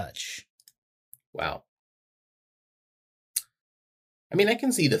losing touch. Wow. I mean, I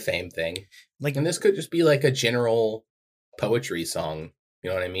can see the fame thing. And this could just be like a general poetry song. You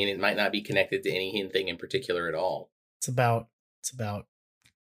know what I mean? It might not be connected to anything in particular at all. Could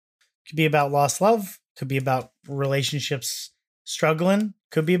be about lost love. Could be about relationships struggling.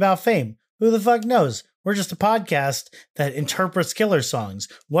 Could be about fame. Who the fuck knows? We're just a podcast that interprets killer songs.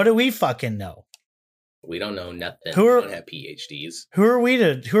 What do we fucking know? We don't know nothing. We don't have PhDs. Who are we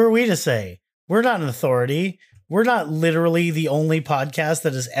to say? We're not an authority. We're not literally the only podcast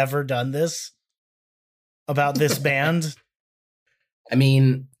that has ever done this about this band. I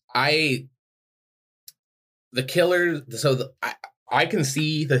mean, I can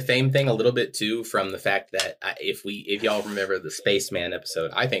see the fame thing a little bit too from the fact that if y'all remember the Spaceman episode,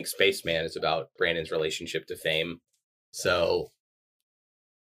 I think Spaceman is about Brandon's relationship to fame. So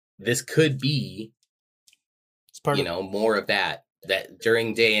this could be, more of that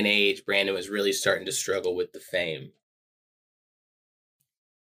during Day and Age, Brandon was really starting to struggle with the fame.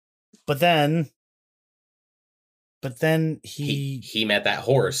 But then he met that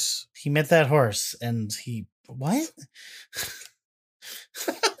horse. He met that horse and what?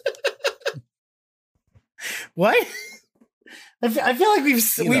 What? I feel like we've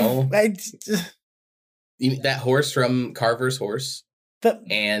that horse from Carver's Horse.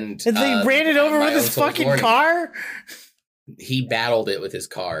 And they ran it over with his fucking car? He battled it with his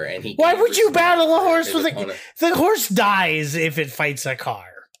car, and he. Why would you battle a horse with a? The horse dies if it fights a car.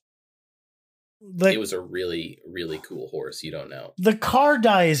 It was a really, really cool horse. You don't know. The car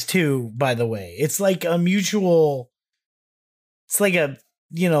dies too. By the way, it's like a mutual. It's like a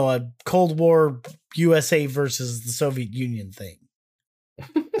Cold War USA versus the Soviet Union thing.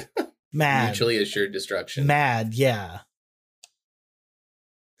 Mad. Mutually assured destruction. Mad, yeah.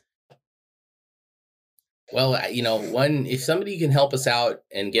 Well, if somebody can help us out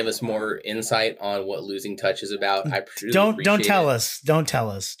and give us more insight on what Losing Touch is about, I really don't tell us. Don't tell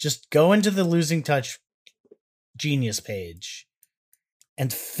us. Just go into the Losing Touch Genius page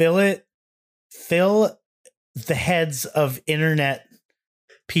and fill the heads of internet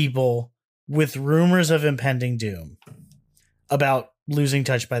people with rumors of impending doom about Losing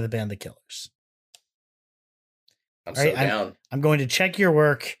Touch by the band The Killers. I'm so down. I'm going to check your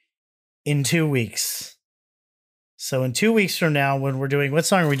work in 2 weeks. So in 2 weeks from now, when we're doing, what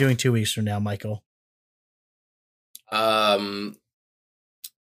song are we doing 2 weeks from now, Michael? Mr.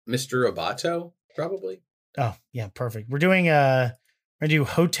 Roboto, probably. Oh, yeah, perfect. We're doing we're gonna do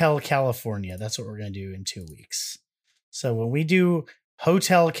Hotel California. That's what we're gonna do in 2 weeks. So when we do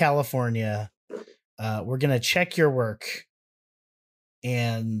Hotel California, we're gonna check your work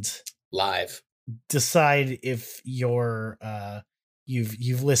and live decide if you've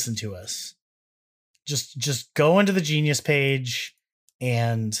listened to us. Just go into the Genius page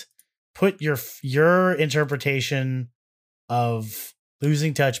and put your interpretation of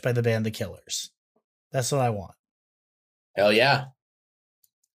Losing Touch by the band The Killers. That's what I want. Hell yeah.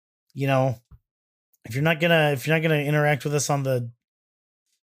 If you're not gonna interact with us on the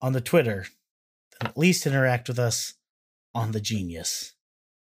Twitter, then at least interact with us on the Genius.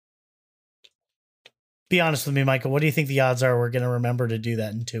 Be honest with me, Michael. What do you think the odds are we're gonna remember to do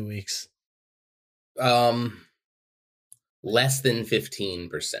that in 2 weeks? Less than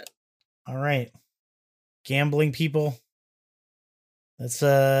 15%. All right. Gambling people.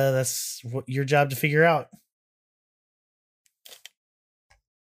 That's what your job to figure out.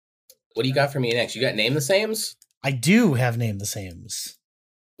 What do you got for me next? You got Name the Sames? I do have Name the Sames.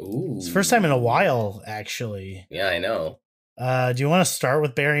 Ooh. It's the first time in a while, actually. Yeah, I know. Do you want to start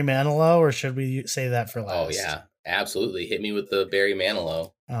with Barry Manilow, or should we save that for last? Oh, yeah. Absolutely. Hit me with the Barry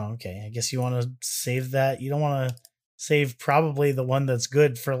Manilow. Oh, okay. I guess you want to save that. You don't want to save probably the one that's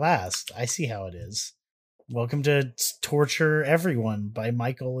good for last. I see how it is. Welcome to Torture Everyone by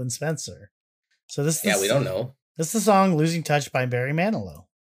Michael and Spencer. So this we don't know. This is the song Losing Touch by Barry Manilow.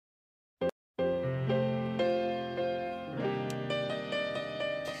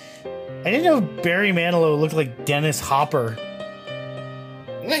 I didn't know Barry Manilow looked like Dennis Hopper.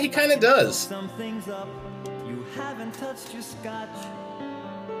 Yeah, he kind of does. Some things up. You haven't touched your scotch.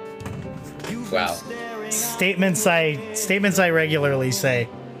 Wow. Statements I regularly say.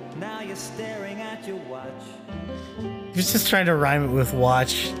 Now you're staring at your watch. He was just trying to rhyme it with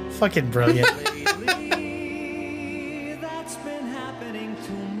watch. Fucking brilliant. Lately, that's been happening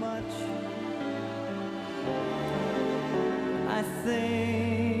too much. I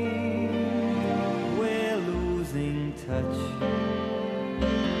think we're losing touch.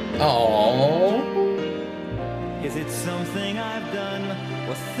 Aww. Is it something I've done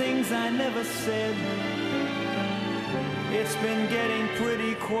or things I never said? It's been getting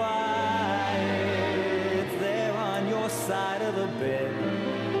pretty quiet there on your side of the bed.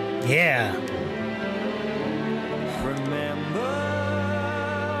 Yeah. Remember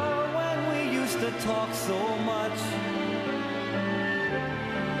when we used to talk so much?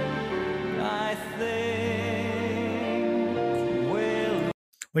 I think we'll...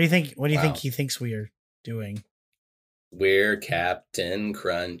 What do you think? What do you think he thinks we are doing? We're Captain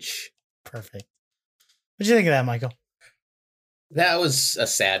Crunch. Perfect. What'd you think of that, Michael? That was a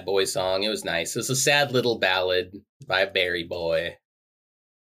sad boy song. It was nice. It was a sad little ballad by Barry Boy.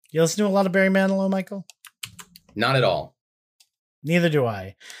 You listen to a lot of Barry Manilow, Michael? Not at all. Neither do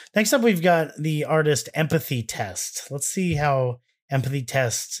I. Next up, we've got the artist Empathy Test. Let's see how Empathy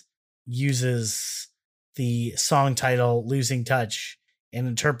Test uses the song title Losing Touch and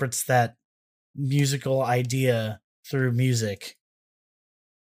interprets that musical idea through music.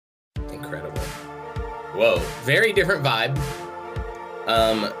 Incredible. Whoa. Very different vibe.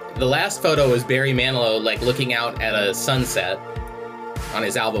 The last photo was Barry Manilow like looking out at a sunset on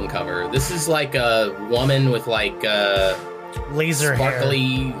his album cover. This is like a woman with like laser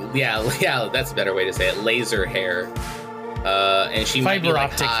sparkly hair. Yeah, that's a better way to say it. Laser hair. And she might be Fiber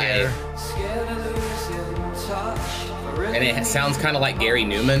like optic high. hair. And it sounds kind of like Gary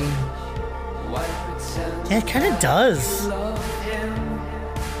Newman. Yeah, it kind of does.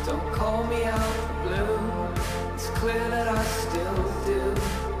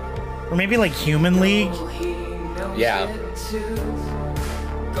 Or maybe like Human League. Yeah.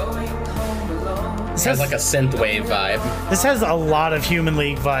 This Has has, like a synthwave vibe. this has a lot of Human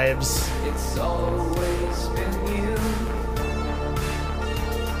League vibes.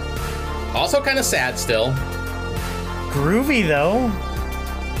 Also kind of sad still. Groovy though.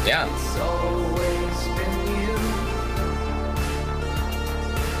 Yeah.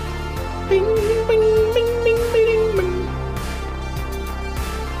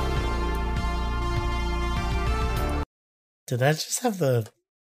 Did that just have the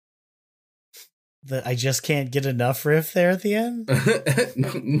I just can't get enough riff there at the end?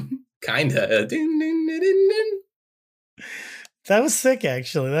 Kinda. That was sick,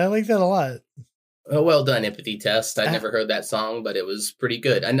 actually. I like that a lot. Oh, well done, Empathy Test. I'd never heard that song, but it was pretty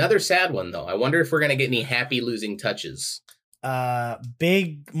good. Another sad one, though. I wonder if we're going to get any happy losing touches.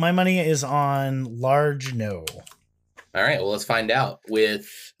 Big. My money is on Large No. All right, well, let's find out with...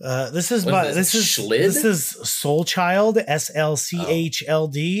 This is What is this is Schlid? this is Soul Child,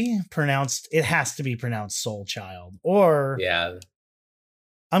 SLCHLD, pronounced. It has to be pronounced Soul Child, or Yeah.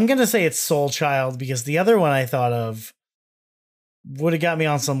 I'm gonna say it's Soul Child because the other one I thought of would have got me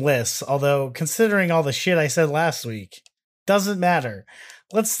on some lists. Although considering all the shit I said last week, doesn't matter.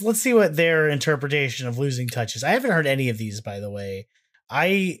 Let's see what their interpretation of Losing Touches. I haven't heard any of these, by the way.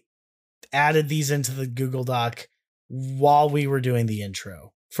 I added these into the Google Doc while we were doing the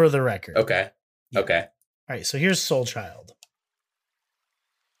intro, for the record. Okay. Okay. All right, so here's Soul Child.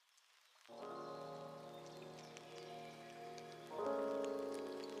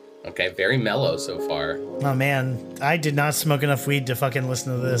 Okay, very mellow so far. Oh man, I did not smoke enough weed to fucking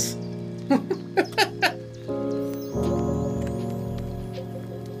listen to this.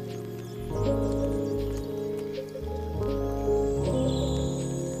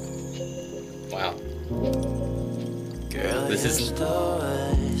 Wow. This is...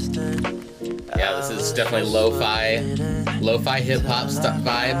 Yeah, this is definitely lo-fi hip-hop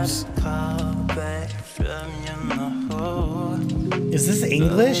vibes. Is this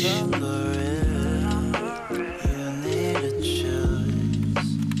English?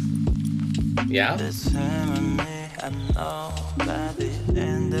 Yeah?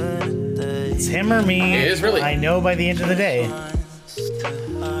 It's him or me. It is really. I know by the end of the day.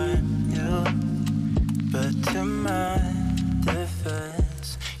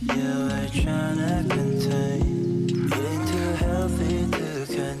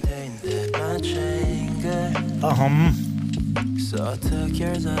 So I took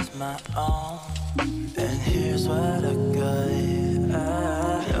yours as my own, and here's what I got.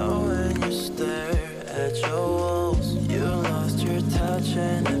 I know when you stare at your walls, you lost your touch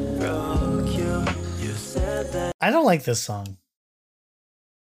and it broke you. You said that. I don't like this song.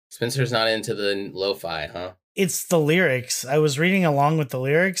 Spencer's not into the lo-fi, huh? It's the lyrics. I was reading along with the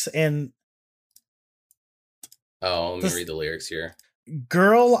lyrics, and Oh, let This- me read the lyrics here.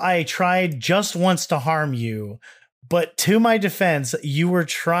 girl, I tried just once to harm you, but to my defense, you were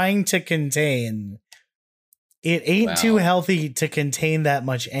trying to contain. It ain't too Wow. healthy to contain that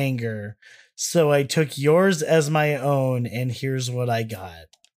much anger, so I took yours as my own, and here's what I got.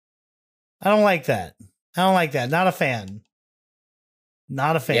 I don't like that. I don't like that. Not a fan.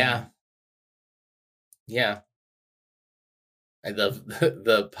 Not a fan. Yeah. Yeah. And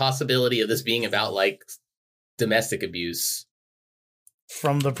the possibility of this being about like domestic abuse.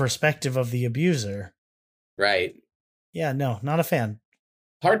 From the perspective of the abuser. Right. Yeah, no, not a fan.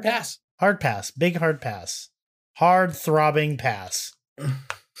 Hard pass. Hard pass. Big hard pass. Hard throbbing pass.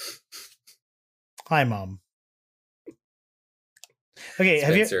 Hi, Mom. Okay,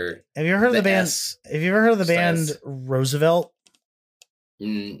 have you Spencer. ever heard of the band? S. Have you ever heard of the band Says- Roosevelt?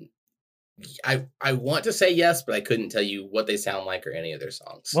 I want to say yes, but I couldn't tell you what they sound like or any of their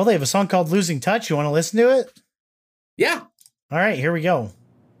songs. Well, they have a song called Losing Touch. You want to listen to it? Yeah. All right, here we go.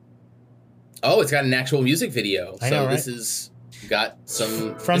 Oh, it's got an actual music video. I So know, right? this is got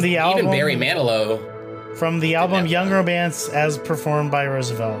some From the even album- Barry Manilow. From the album have Young one. Romance as performed by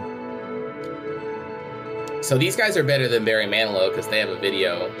Roosevelt. So these guys are better than Barry Manilow because they have a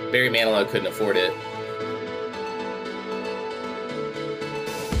video. Barry Manilow couldn't afford it.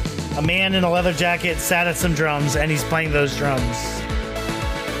 A man in a leather jacket sat at some drums, and he's playing those drums.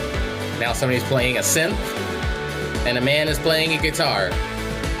 Now somebody's playing a synth, and a man is playing a guitar.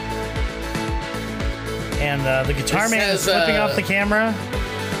 And the guitar This man is has, flipping off the camera.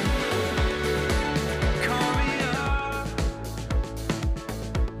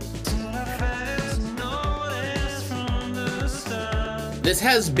 this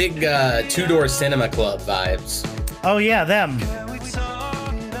has big Two-Door Cinema Club vibes. Oh yeah, them.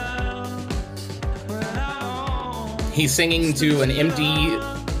 He's singing to an empty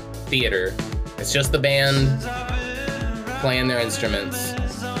theater. It's just the band playing their instruments.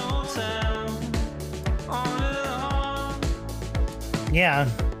 Yeah.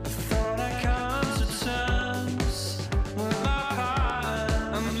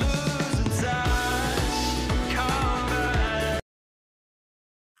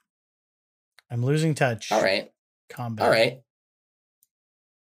 I'm losing touch. All right. Combat. All right.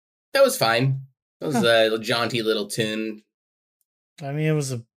 That was fine. That was a jaunty little tune. I mean, it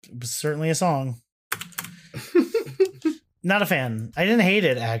was certainly a song. Not a fan. I didn't hate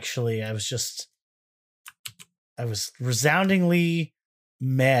it, actually. I was resoundingly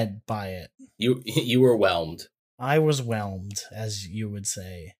mad by it. You were whelmed. I was whelmed, as you would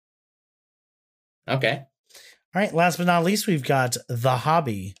say. Okay. All right, last but not least, we've got The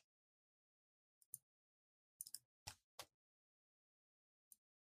Hobby.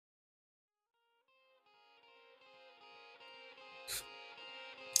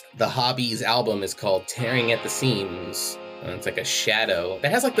 The Hobby's album is called Tearing at the Seams. And it's like a shadow. That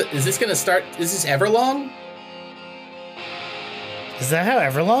has like the... Is this Everlong? Is that how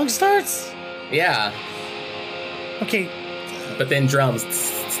Everlong starts? Yeah. Okay. But then drums.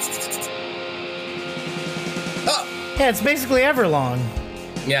 Oh! Yeah, it's basically Everlong.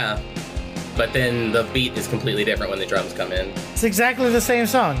 Yeah. But then the beat is completely different when the drums come in. It's exactly the same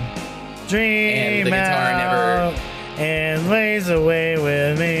song. Dream And the guitar out and lays away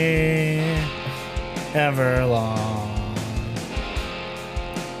with me Everlong.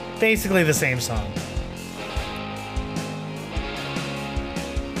 Basically the same song.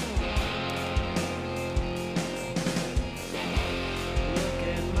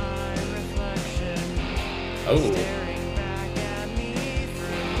 Oh.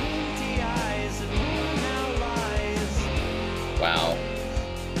 Wow.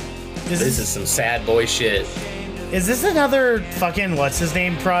 This is some sad boy shit. Is this another fucking what's his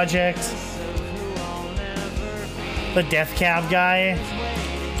name project? The Death Cab guy?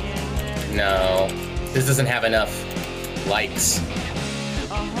 No. This doesn't have enough likes.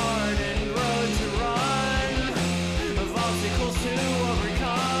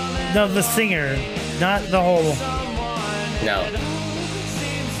 No, the singer, not the whole. No.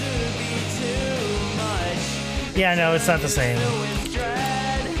 Yeah, no, it's not the same.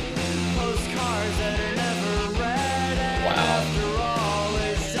 Wow.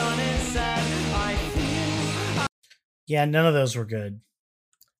 Yeah, none of those were good.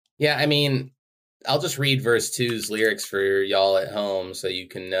 Yeah, I mean, I'll just read verse 2's lyrics for y'all at home so you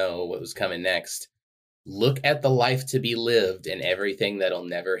can know what was coming next. Look at the life to be lived and everything that'll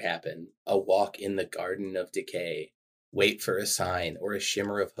never happen. A walk in the garden of decay. Wait for a sign or a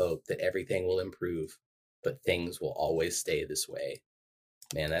shimmer of hope that everything will improve, but things will always stay this way.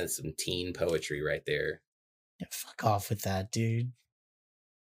 Man, that is some teen poetry right there. Yeah, fuck off with that, dude.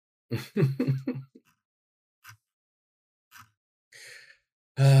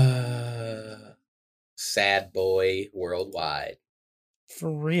 Sad boy worldwide.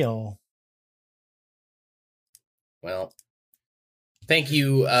 For real. Well, thank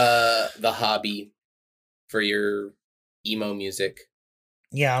you, The Hobby, for your emo music.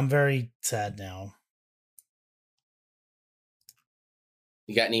 Yeah, I'm very sad now.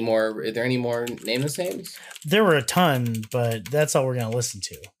 You got any more? Are there any more name the sames? There were a ton, but that's all we're going to listen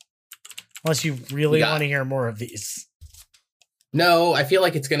to. Unless you really want to hear more of these. No, I feel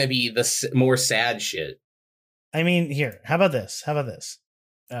like it's going to be the more sad shit. I mean, here, how about this?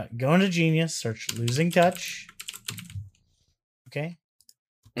 Go into Genius, search Losing Touch. Okay.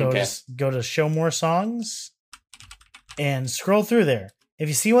 Go to Show More Songs and scroll through there. If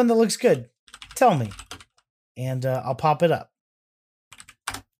you see one that looks good, tell me. And I'll pop it up.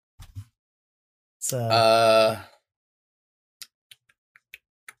 It's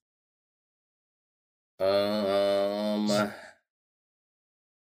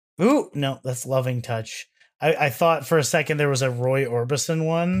Ooh, no, that's Loving Touch. I thought for a second there was a Roy Orbison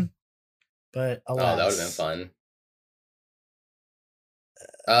one, but alas. Oh, that would have been fun.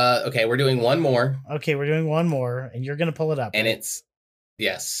 Okay, we're doing one more. Okay, we're doing one more, and you're gonna pull it up. And right? it's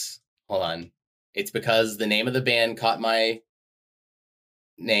hold on. It's because the name of the band caught my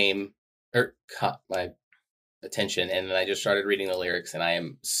attention, and then I just started reading the lyrics, and I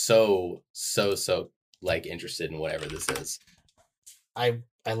am so like interested in whatever this is. I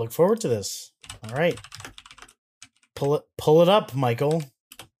look forward to this. All right. Pull it up, Michael.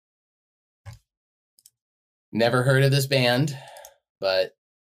 Never heard of this band, but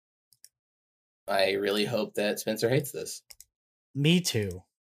I really hope that Spencer hates this. Me too.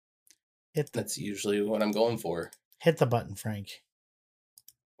 That's usually what I'm going for. Hit the button, Frank.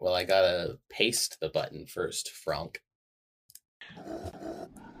 Well, I gotta paste the button first, Frank.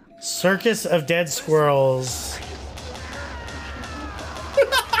 Circus of Dead Squirrels.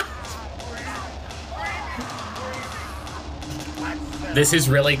 This is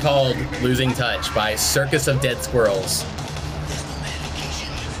really called Losing Touch by Circus of Dead Squirrels.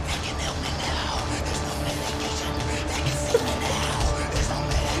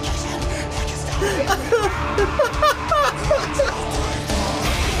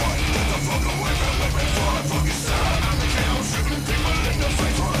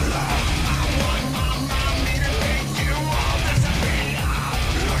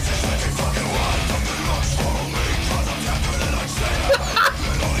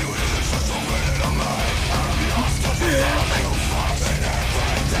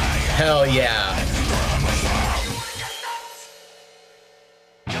 Hell yeah.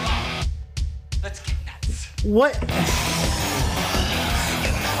 Let's get nuts. What?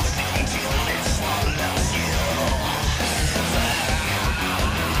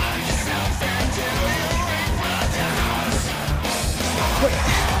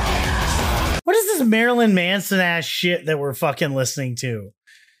 What is this Marilyn Manson ass shit that we're fucking listening to?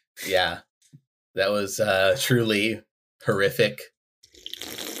 Yeah. That was truly horrific.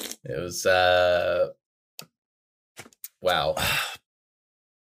 It was wow.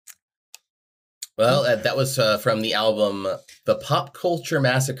 Well, that was from the album The Pop Culture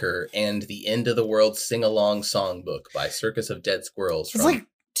Massacre and the End of the World Sing-Along Songbook by Circus of Dead Squirrels It's from like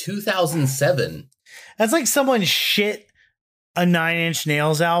 2007. that's like someone shit a Nine Inch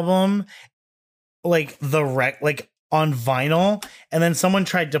Nails album, like like on vinyl, and then someone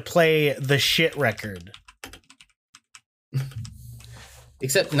tried to play the shit record.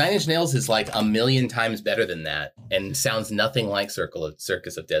 Except Nine Inch Nails is like a million times better than that and sounds nothing like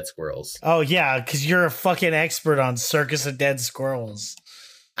Circus of Dead Squirrels. Oh yeah, because you're a fucking expert on Circus of Dead Squirrels.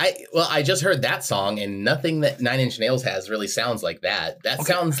 I just heard that song and nothing that Nine Inch Nails has really sounds like that. That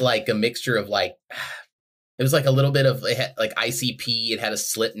sounds like a mixture of like, it was like a little bit of like ICP. It had a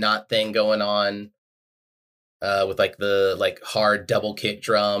Slipknot thing going on with like the like hard double kick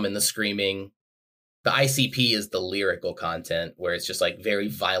drum and the screaming. The ICP is the lyrical content where it's just like very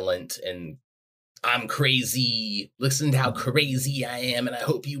violent and I'm crazy. Listen to how crazy I am and I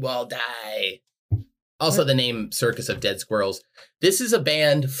hope you all die. Also the name Circus of Dead Squirrels. This is a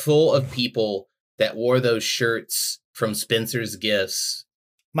band full of people that wore those shirts from Spencer's Gifts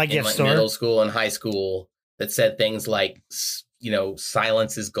My in gift like store. middle school and high school that said things like, you know,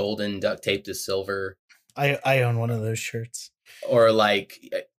 silence is golden, duct tape is silver. I own one of those shirts. Or like...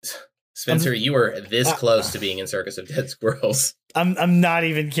 Spencer, you were this close to being in Circus of Dead Squirrels. I'm not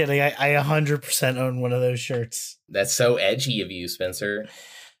even kidding. I 100% own one of those shirts. That's so edgy of you, Spencer.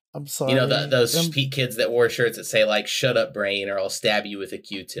 I'm sorry. You know, those kids that wore shirts that say like, shut up, brain, or I'll stab you with a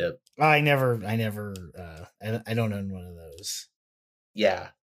Q-tip. I don't own one of those. Yeah.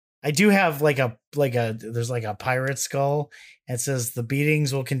 I do have there's like a pirate skull. And it says the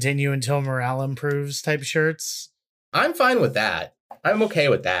beatings will continue until morale improves type shirts. I'm fine with that. I'm okay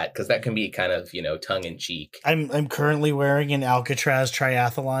with that because that can be kind of, you know, tongue in cheek. I'm currently wearing an Alcatraz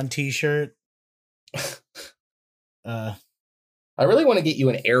triathlon t-shirt. I really want to get you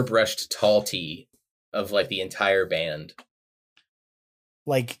an airbrushed tall tee of like the entire band.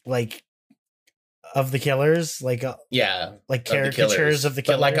 Like of the Killers, Yeah, like caricatures of the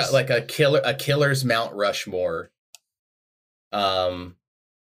Killers, but like a Killer's Mount Rushmore.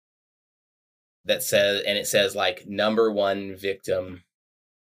 That says, and it says like number one victim,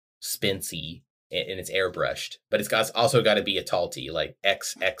 Spency, and it's airbrushed, but it's also got to be a tall tee, like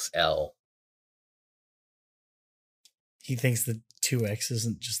XXL. He thinks the 2X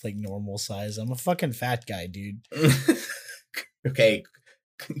isn't just like normal size. I'm a fucking fat guy, dude. Okay,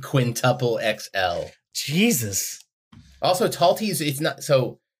 quintuple XL. Jesus. Also, tall tees, it's not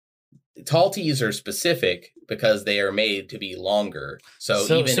so. Tall tees are specific because they are made to be longer. So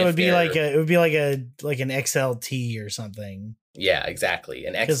even if it would be like an XLT or something. Yeah, exactly.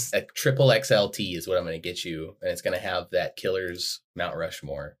 A triple XLT is what I'm going to get you, and it's going to have that Killer's Mount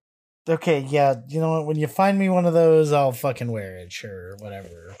Rushmore. Okay, yeah, you know what? When you find me one of those, I'll fucking wear it. Sure,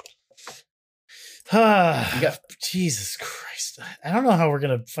 whatever. Jesus Christ! I don't know how we're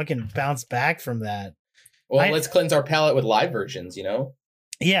gonna fucking bounce back from that. Well, let's cleanse our palate with live versions. You know.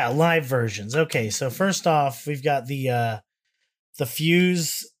 Yeah, live versions. Okay, so first off, we've got the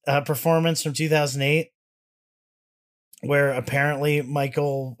Fuse performance from 2008, where apparently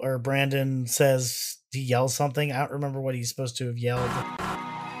Michael or Brandon says he yells something. I don't remember what he's supposed to have yelled.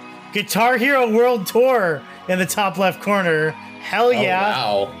 Guitar Hero World Tour in the top left corner. Hell yeah.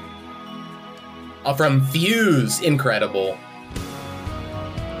 Oh, wow. From Fuse. Incredible.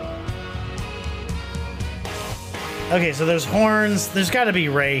 Okay, so there's horns. There's got to be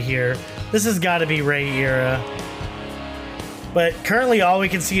Ray here. This has got to be Ray era. But currently all we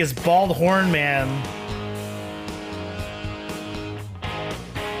can see is Bald Horn Man.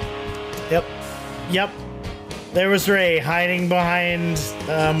 Yep. There was Ray hiding behind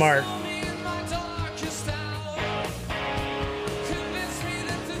Mark.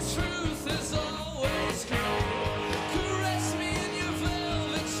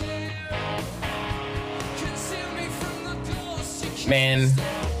 Man,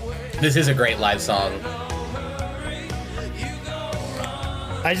 this is a great live song.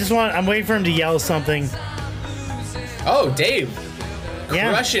 I'm waiting for him to yell something. Oh, Dave. Yeah.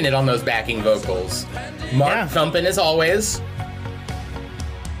 Crushing it on those backing vocals. Mark thumping as always.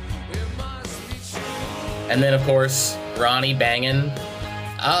 And then, of course, Ronnie banging.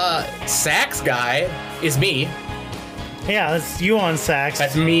 Sax guy is me. Yeah, that's you on sax.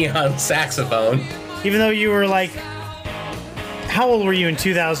 That's me on saxophone. Even though you were like, how old were you in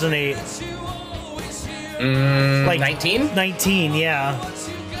 2008? Like 19? 19, yeah.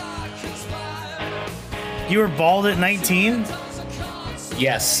 You were bald at 19?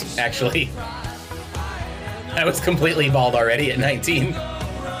 Yes, actually. I was completely bald already at 19.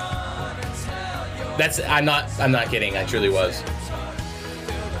 I'm not kidding. I truly was.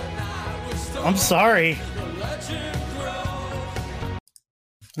 I'm sorry.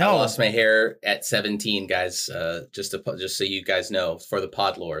 I lost my hair at 17, guys. Just so you guys know, for the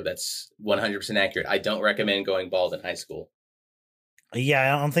pod lore, that's 100% accurate. I don't recommend going bald in high school.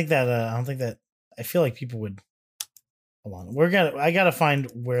 Yeah, I don't think that. I feel like people would. Hold on, I gotta find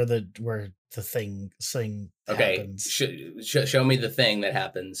where the thing Okay, happens. Show me the thing that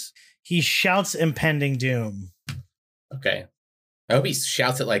happens. He shouts impending doom. Okay. I hope he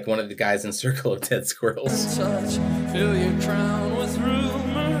shouts it like one of the guys in Circle of Dead Squirrels. Touch, fill your crown with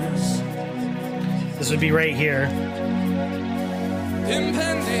rumors. This would be right here.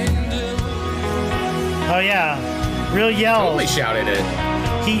 Impending doom. Oh yeah, real yell. Totally shouted it.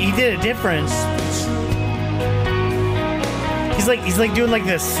 He did it different. He's like doing like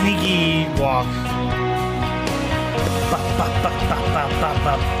this sneaky walk. Bop, bop, bop, bop, bop, bop,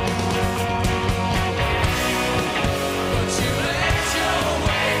 bop.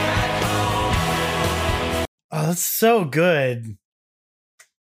 Oh, that's so good.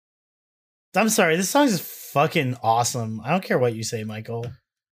 I'm sorry, this song is fucking awesome. I don't care what you say, Michael. The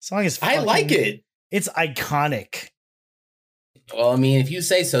song is I like it. It's iconic. Well, I mean, if you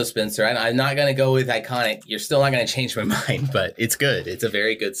say so, Spencer, I'm not going to go with iconic. You're still not going to change my mind, but it's good. It's a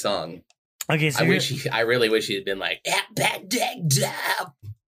very good song. Okay, so I really wish he had been like, so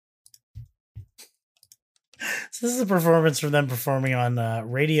this is a performance from them performing on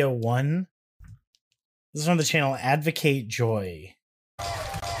Radio 1. This is on the channel Advocate Joy.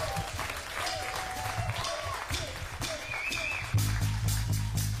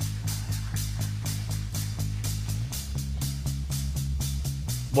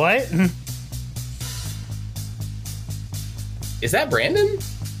 What? Is that Brandon?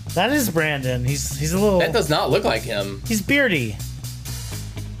 That is Brandon. He's a little. That does not look like him. He's beardy.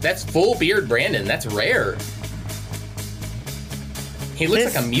 That's full beard Brandon. That's rare. He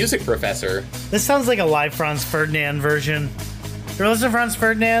looks like a music professor. This sounds like a live Franz Ferdinand version. You listen to Franz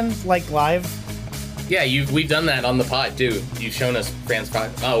Ferdinand like live? Yeah, we've done that on the pod too. You've shown us Franz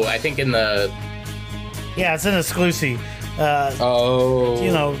Ferdinand. Oh, I think in the. Yeah, it's an exclusive. You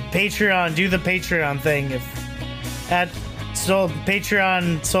know, Patreon. Do the Patreon thing at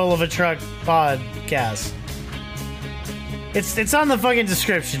Patreon Soul of a Truck podcast. It's on the fucking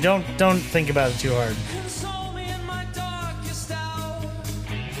description. Don't think about it too hard. Console me in my darkest hour.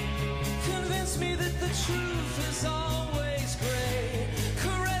 Convince me that the truth is always gray.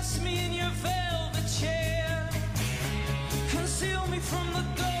 Caress me in your velvet chair. Conceal me from the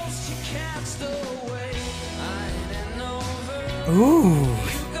ghost you cast away. I ain't over. Ooh,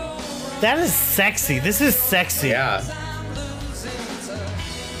 that is sexy. This is sexy. Yeah.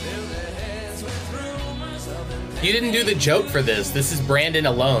 You didn't do the joke for this. This is Brandon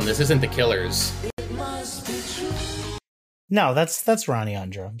alone. This isn't the Killers. No, that's Ronnie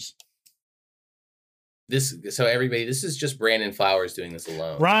on drums. So everybody, this is just Brandon Flowers doing this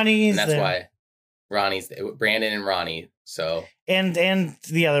alone. Ronnie's and that's there. why Ronnie's there. Brandon and Ronnie. So and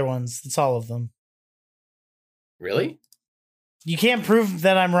the other ones. It's all of them. Really? You can't prove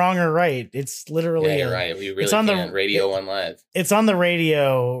that I'm wrong or right. It's literally. Yeah, you're right. We really it's on can't. Radio 1 Live. It's on the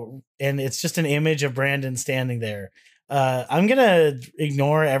radio, and it's just an image of Brandon standing there. I'm gonna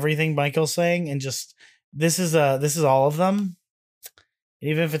ignore everything Michael's saying and just this is all of them.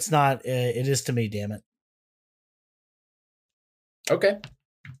 Even if it's not, it is to me. Damn it. Okay.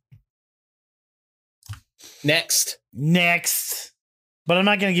 Next. But I'm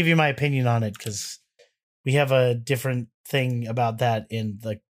not gonna give you my opinion on it because we have a different thing about that in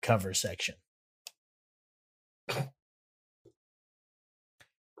the cover section.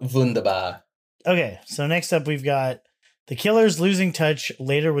 Wunderbar. Okay, so next up we've got The Killers Losing Touch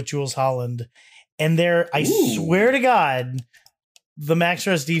later with Jules Holland. And I swear to God, the Max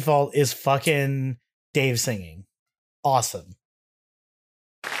Rest default is fucking Dave singing. Awesome.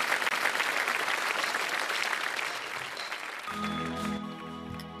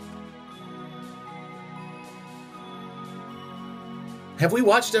 Have we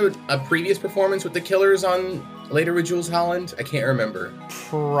watched a previous performance with the Killers on later with Jules Holland? I can't remember.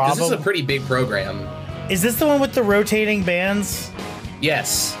 Probably. This is a pretty big program. Is this the one with the rotating bands?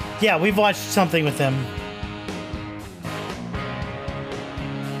 Yes. Yeah, we've watched something with them.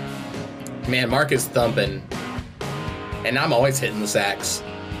 Man, Mark is thumping. And I'm always hitting the sax.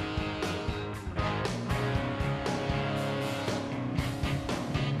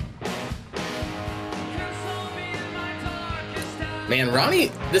 Man,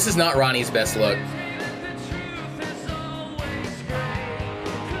 Ronnie, this is not Ronnie's best look.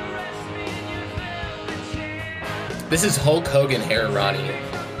 This is Hulk Hogan hair Ronnie.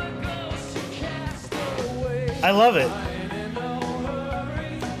 I love it.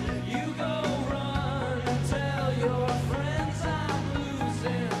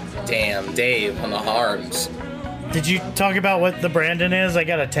 Damn, Dave on the harms. Did you talk about what the Brandon is? I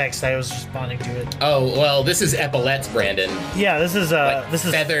got a text. I was responding to it. Oh, well, this is epaulets, Brandon. Yeah, this is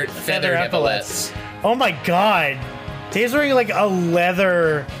feathered epaulets. Oh my God, Dave's wearing like a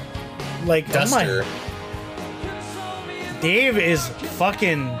leather, like Duster. Oh my. Dave is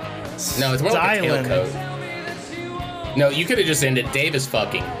fucking. No, it's more like a styling. tailcoat. No, you could have just ended. Dave is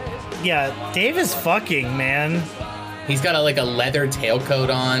fucking. Yeah, Dave is fucking, man. He's got a leather tailcoat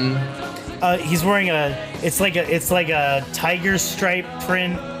on. He's wearing it's like a tiger stripe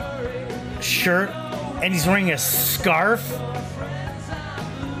print shirt, and he's wearing a scarf.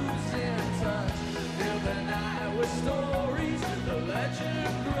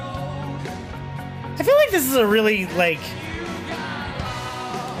 I feel like this is a really like.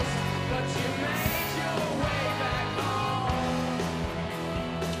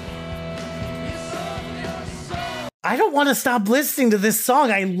 I don't want to stop listening to this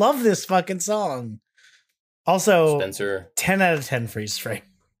song. I love this fucking song. Also, Spencer. 10 out of 10 freeze frame.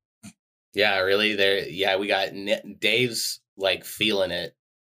 Yeah, really? Yeah, we got Dave's like feeling it.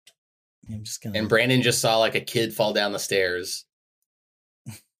 I'm just gonna. And Brandon just saw like a kid fall down the stairs.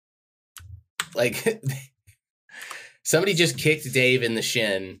 Like somebody just kicked Dave in the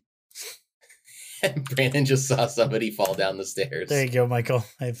shin. And Brandon just saw somebody fall down the stairs. There you go, Michael.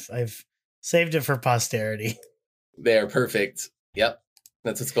 I've saved it for posterity. They're perfect. Yep.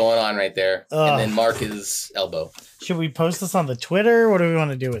 That's what's going on right there. And then Mark's elbow. Should we post this on the Twitter? What do we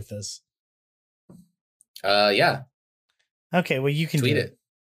want to do with this? Yeah. Okay, well you can tweet do it.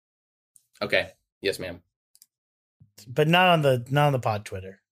 Okay. Yes, ma'am. But not on the pod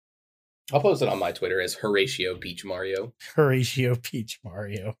Twitter. I'll post it on my Twitter as Horatio Peach Mario. Horatio Peach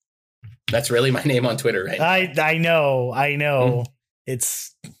Mario. That's really my name on Twitter, right? I know. Mm.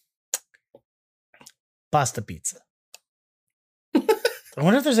 It's pasta pizza. I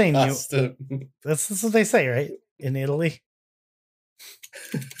wonder if there's any new. That's what they say, right? In Italy.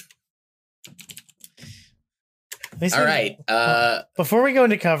 All right. Before we go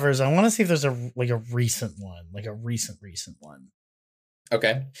into covers, I want to see if there's a recent one, like a recent one.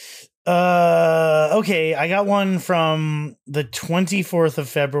 Okay. Okay. I got one from the 24th of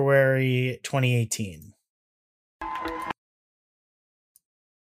February, 2018.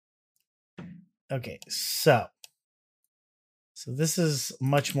 Okay, so this is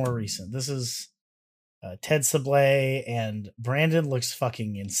much more recent. This is Ted Sablé, and Brandon looks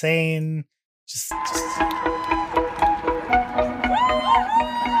fucking insane. Just...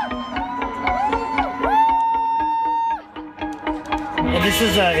 And this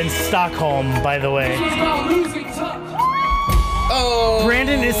is in Stockholm, by the way. Oh,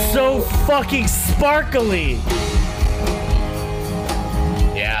 Brandon is so fucking sparkly.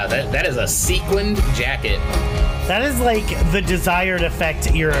 Yeah, that is a sequined jacket. That is like the Desired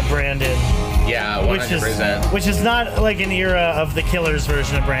Effect era Brandon. Yeah, 100%. Which is not like an era of the Killers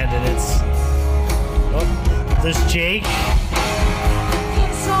version of Brandon. It's there's Jake.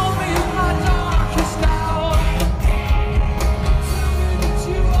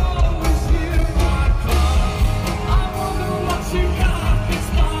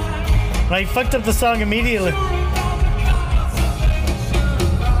 I fucked up the song immediately.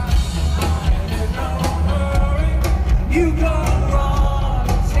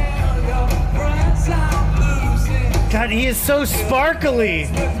 God, he is so sparkly.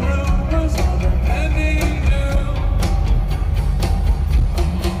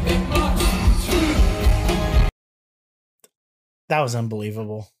 That was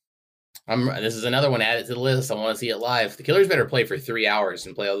unbelievable. This is another one added to the list. I want to see it live. The Killers better play for 3 hours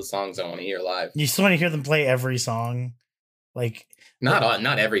and play all the songs I want to hear live. You just want to hear them play every song. Like,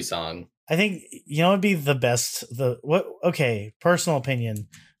 not every song. I think, you know, it'd be the best. Okay, personal opinion.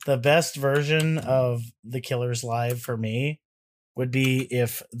 The best version of the Killers live for me would be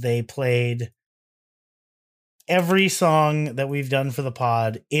if they played every song that we've done for the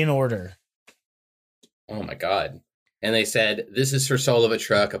pod in order. Oh my God. And they said, this is for Soul of a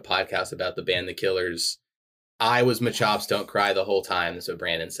Truck, a podcast about the band The Killers. I was Machops Don't Cry the whole time. That's what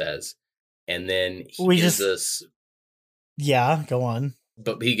Brandon says. And then he gives us... Yeah, go on.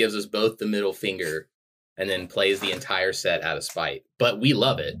 But he gives us both the middle finger and then plays the entire set out of spite. But we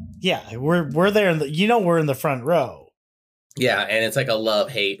love it. Yeah, we're there. We're in the front row. Yeah, and it's like a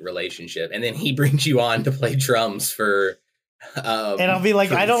love-hate relationship. And then he brings you on to play drums for... and I'll be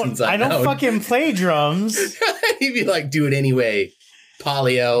like, I don't fucking play drums. He'd be like, do it anyway,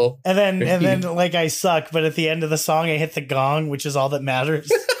 Polio. And then like I suck, but at the end of the song I hit the gong, which is all that matters.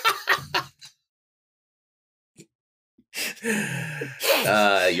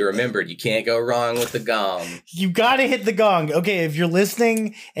 You remembered you can't go wrong with the gong. You gotta hit the gong. Okay, if you're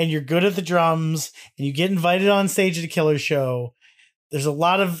listening and you're good at the drums and you get invited on stage at a Killer show, there's a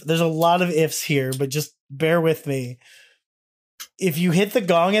lot of ifs here, but just bear with me. If you hit the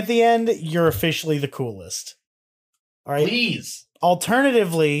gong at the end, you're officially the coolest. All right. Please.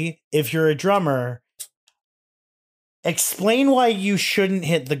 Alternatively, if you're a drummer, explain why you shouldn't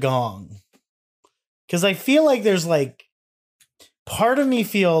hit the gong. Because I feel like there's like part of me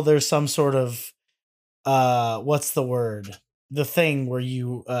feel there's some sort of what's the word? The thing where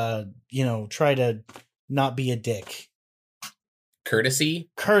you try to not be a dick. Courtesy,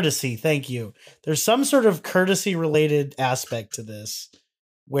 thank you. There's some sort of courtesy related aspect to this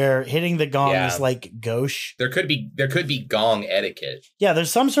where hitting the gong is like gauche. There could be gong etiquette. Yeah,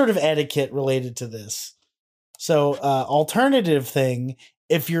 there's some sort of etiquette related to this. So alternative thing,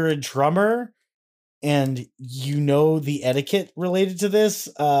 if you're a drummer and you know the etiquette related to this,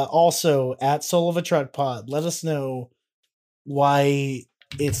 also at Soul of a Truck Pod, let us know why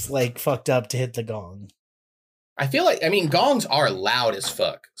it's like fucked up to hit the gong. I feel like, gongs are loud as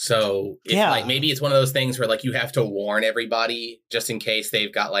fuck. So like maybe it's one of those things where like you have to warn everybody just in case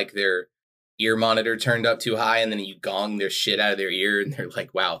they've got like their ear monitor turned up too high and then you gong their shit out of their ear and they're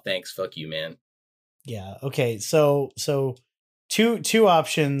like, wow, thanks. Fuck you, man. Yeah. Okay. So two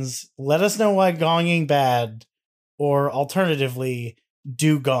options. Let us know why gonging bad, or alternatively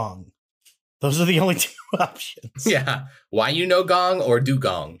do gong. Those are the only two options. Yeah. Why you know gong or do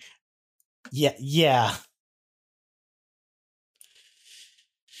gong? Yeah.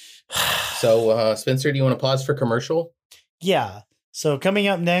 So, Spencer, do you want to pause for commercial? Yeah. So coming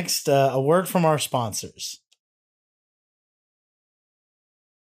up next, a word from our sponsors.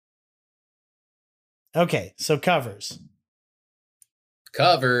 Okay, so covers. Do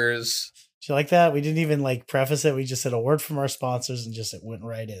you like that? We didn't even like preface it. We just said a word from our sponsors and just it went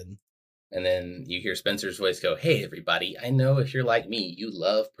right in. And then you hear Spencer's voice go, hey, everybody, I know if you're like me, you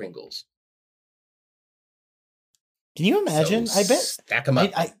love Pringles. Can you imagine? So I bet. Stack them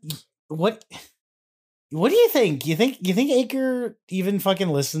up. What do you think? You think Anchor even fucking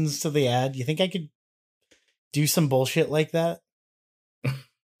listens to the ad? You think I could do some bullshit like that?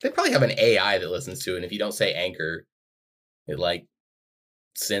 They probably have an AI that listens to it. And if you don't say Anchor, it like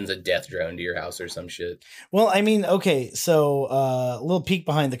sends a death drone to your house or some shit. Well, okay, so a little peek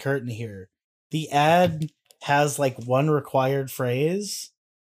behind the curtain here. The ad has like one required phrase,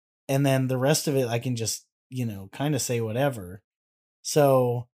 and then the rest of it I can just, kind of say whatever.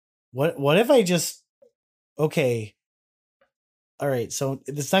 So what if I just, okay. All right. So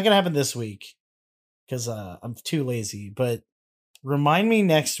it's not going to happen this week because I'm too lazy, but remind me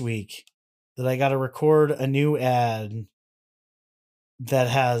next week that I got to record a new ad that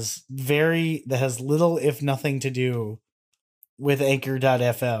has little, if nothing to do with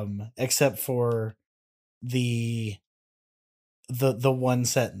Anchor.fm, except for the one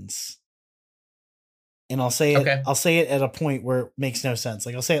sentence. And I'll say it at a point where it makes no sense.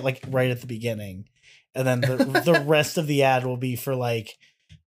 Like I'll say it like right at the beginning, and then the rest of the ad will be for like,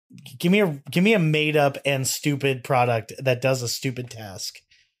 give me a made up and stupid product that does a stupid task.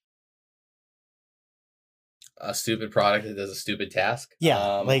 a stupid product that does a stupid task.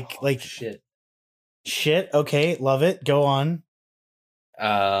 Yeah, like shit. Shit. Okay, love it. Go on.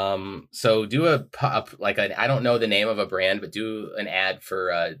 So do a I don't know the name of a brand, but do an ad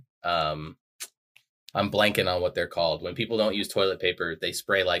for I'm blanking on what they're called. When people don't use toilet paper, they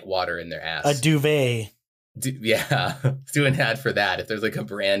spray like water in their ass. A duvet. Yeah, do an ad for that. If there's like a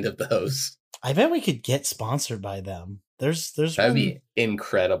brand of those, I bet we could get sponsored by them. There's that'd be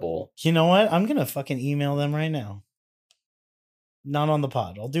incredible. You know what? I'm gonna fucking email them right now. Not on the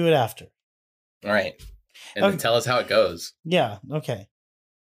pod. I'll do it after. All right, and then tell us how it goes. Yeah. Okay.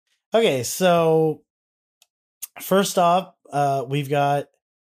 Okay. So first off, we've got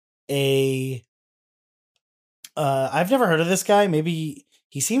a. I've never heard of this guy. Maybe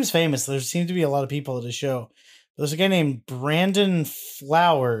he seems famous. There seem to be a lot of people at his show. There's a guy named Brandon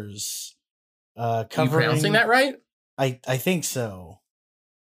Flowers. Are you pronouncing that right? I think so.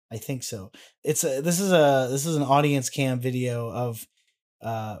 I think so. This is an audience cam video of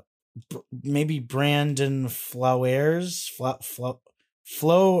maybe Brandon Flowers.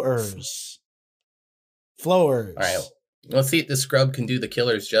 Flowers. All right. Let's see if the scrub can do the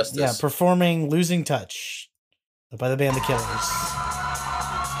Killers justice. Yeah, performing "Losing Touch" by the band The Killers.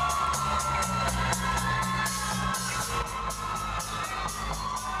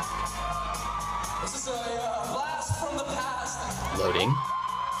 This is a blast from the past. Loading.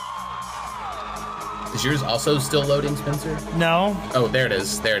 Is yours also still loading, Spencer? No. Oh, there it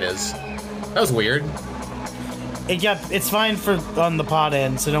is. There it is. That was weird. It's fine for on the pod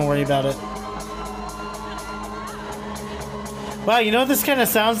end, so don't worry about it. Wow, you know what this kind of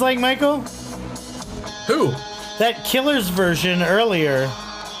sounds like, Michael? Who? That Killers version earlier.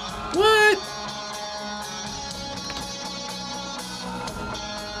 What?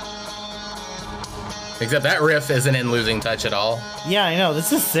 Except that riff isn't in Losing Touch at all. Yeah, I know.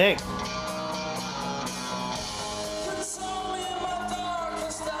 This is sick.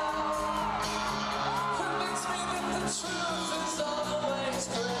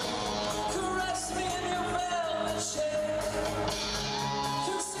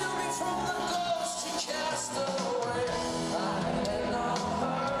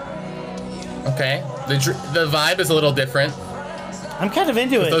 Okay. The vibe is a little different. I'm kind of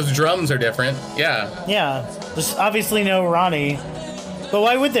into it. Those drums are different. Yeah. Yeah. There's obviously no Ronnie. But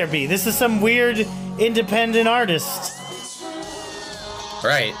why would there be? This is some weird independent artist.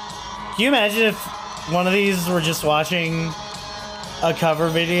 Right. Can you imagine if one of these were just watching a cover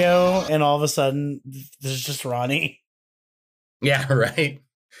video and all of a sudden there's just Ronnie? Yeah, right.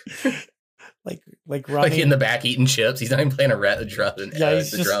 Like Ronnie, like in the back eating chips. He's not even playing a drum. Yeah,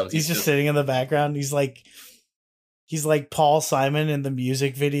 he's just sitting in the background. He's like Paul Simon in the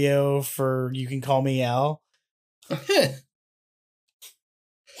music video for "You Can Call Me Al."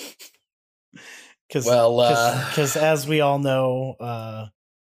 Because as we all know,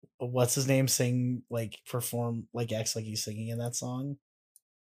 what's his name acts like he's singing in that song.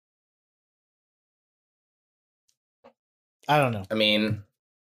 I don't know. I mean,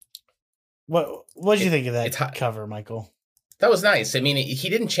 what did you think of that cover, Michael? That was nice. I mean, he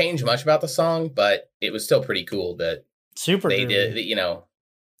didn't change much about the song, but it was still pretty cool that they did. You know,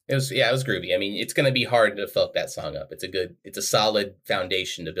 it was groovy. I mean, it's going to be hard to fuck that song up. It's a solid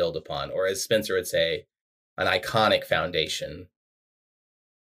foundation to build upon, or as Spencer would say, an iconic foundation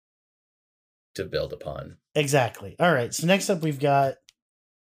to build upon. Exactly. All right. So next up, we've got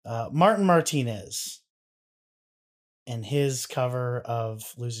Martin Martinez and his cover of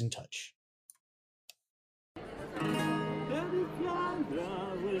 "Losing Touch."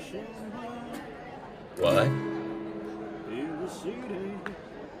 What?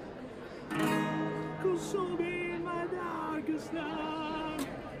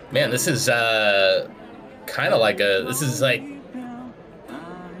 Man, this is kind of like this is like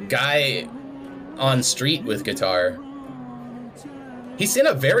guy on street with guitar. He's in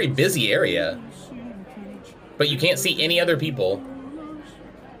a very busy area, but you can't see any other people.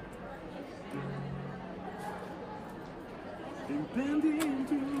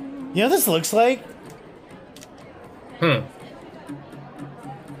 You know what this looks like?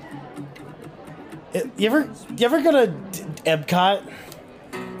 You ever go to Epcot?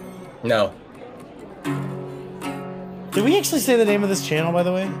 No. Did we actually say the name of this channel, by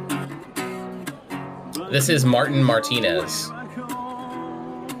the way? This is Martin Martinez.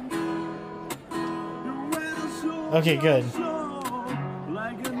 Okay, good.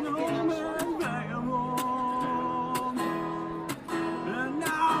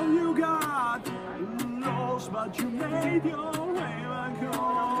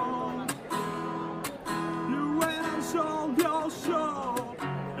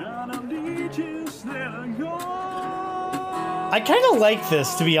 I kind of like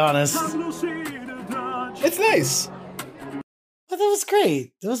this, to be honest. It's nice. But that was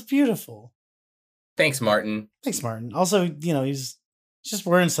great. That was beautiful. Thanks, Martin. Thanks, Martin. Also, he's just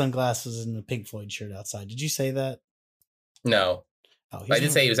wearing sunglasses and a Pink Floyd shirt outside. Did you say that? No. Oh, I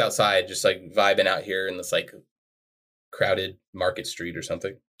did say he was outside, just like vibing out here in this like crowded market street or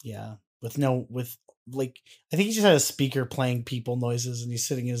something. Yeah. I think he just had a speaker playing people noises and he's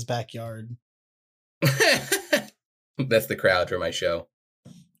sitting in his backyard. That's the crowd for my show.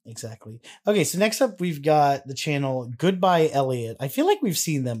 Exactly. Okay, so next up we've got the channel Goodbye Elliot. I feel like we've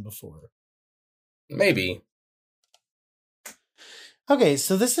seen them before. Maybe. Okay,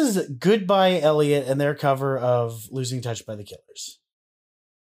 so this is Goodbye Elliot and their cover of Losing Touch by the Killers.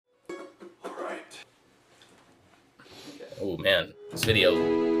 Oh man, this video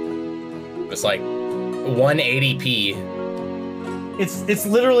was like 180p. It's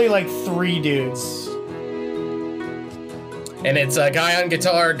literally like 3 dudes. And it's a guy on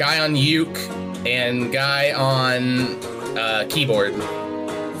guitar, guy on uke, and guy on keyboard.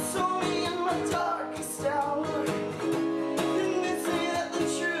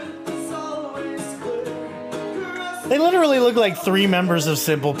 They literally look like 3 members of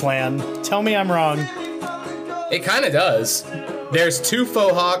Simple Plan. Tell me I'm wrong. It kind of does. There's 2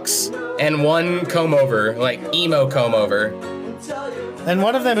 faux hawks and 1 comb over, like emo comb over. And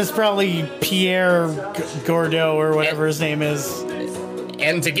one of them is probably Pierre Gordeau or whatever his name is.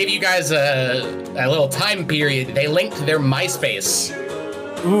 And to give you guys a little time period, they linked their MySpace.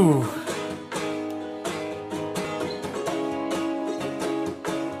 Ooh.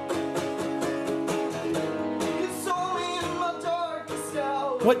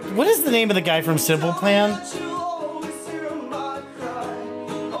 What is the name of the guy from Simple Plan?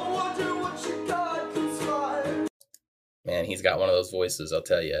 Man, he's got one of those voices, I'll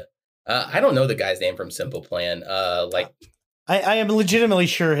tell you. I don't know the guy's name from Simple Plan. I am legitimately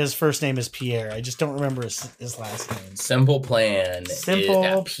sure his first name is Pierre. I just don't remember his last name. Simple Plan.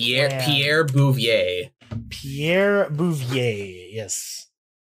 Pierre Bouvier. Pierre Bouvier, yes.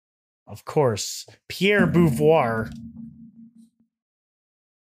 Of course. Pierre Beauvoir.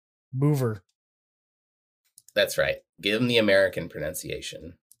 Bouver. That's right. Give him the American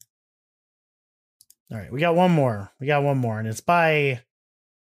pronunciation. All right, we got one more, and it's by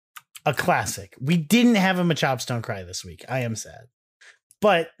a classic. We didn't have a Machops Don't Cry this week. I am sad.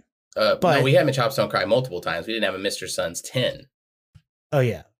 But no, we had Machops Don't Cry multiple times. We didn't have a Mr. Sun's 10. Oh,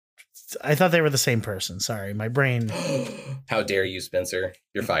 yeah. I thought they were the same person. Sorry, my brain. How dare you, Spencer?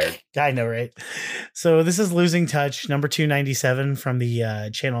 You're fired. I know, right? So this is Losing Touch, number 297 from the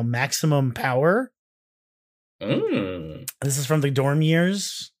channel Maximum Power. This is from the Dorm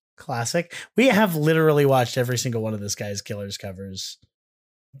Years classic. We have literally watched every single one of this guy's Killers covers.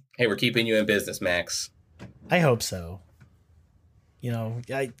 Hey, we're keeping you in business, Max. I hope so.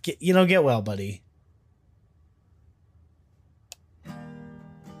 Get well, buddy.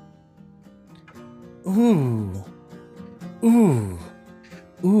 Ooh. Ooh.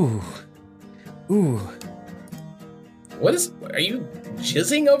 Ooh. Ooh. Are you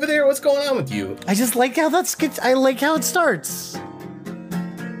jizzing over there? What's going on with you? I just like how I like how it starts.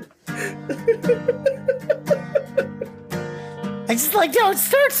 I just like how it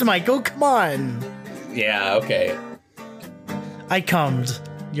starts, Michael. Come on. Yeah, okay. I cummed.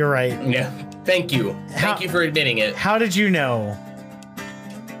 You're right. Yeah. Thank you. Thank you for admitting it. How did you know?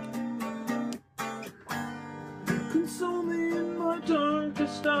 Console me in my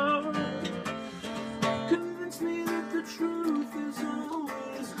darkest hour. Convince me that the truth is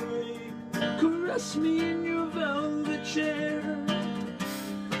always great. Caress me in your velvet chair.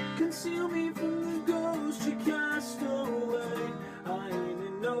 Conceal me from the ghost you cast away. I ain't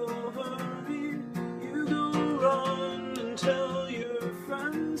in no hurry. You go run and tell your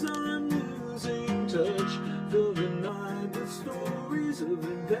friends I'm losing touch. Fill the night with stories of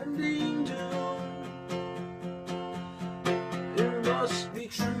impending doom. It must be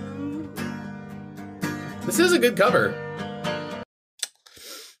true. This is a good cover.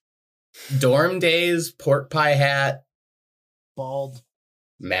 Dorm Days, pork pie hat, Bald.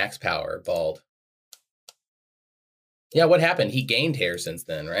 Max Power, bald. Yeah, what happened? He gained hair since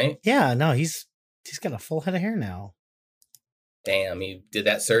then, right? Yeah, no, he's got a full head of hair now. Damn, he did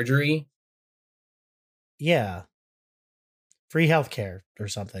that surgery? Yeah. Free healthcare or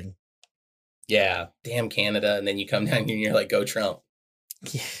something. Yeah. Damn Canada. And then you come down here and you're like, go Trump.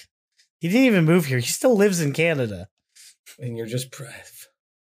 Yeah. He didn't even move here. He still lives in Canada. And you're just...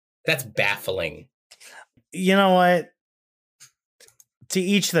 That's baffling. You know what? To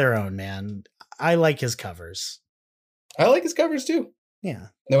each their own, man. I like his covers. I like his covers too. Yeah.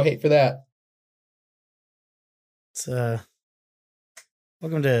 No hate for that. It's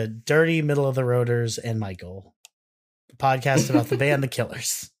Welcome to Dirty Middle of the Roaders and Michael, the podcast about the band The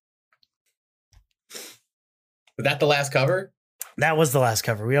Killers. Was that the last cover? That was the last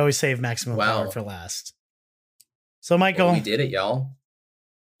cover. We always save Maximum Wow. Power for last. So, Michael, Well, we did it, y'all.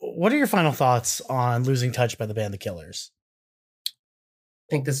 what are your final thoughts on Losing Touch by the band The Killers? I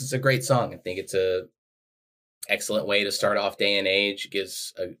think this is a great song. I think it's a excellent way to start off Day and Age. It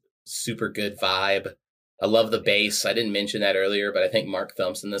gives a super good vibe. I love the bass. I didn't mention that earlier, but I think Mark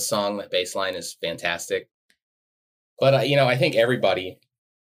Thumps in this song, that bass line is fantastic. But, I think everybody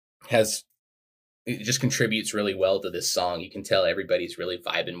it just contributes really well to this song. You can tell everybody's really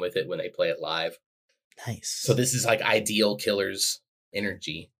vibing with it when they play it live. Nice. So this is like ideal Killers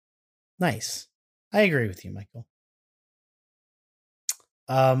energy. Nice. I agree with you, Michael.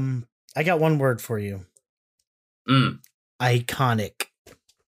 I got one word for you. Iconic.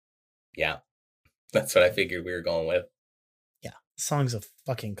 Yeah. That's what I figured we were going with. Yeah, the song's a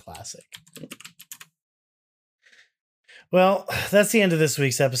fucking classic. Well, that's the end of this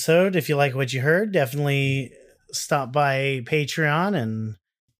week's episode. If you like what you heard, definitely stop by Patreon and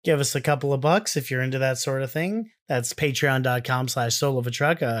give us a couple of bucks if you're into that sort of thing. That's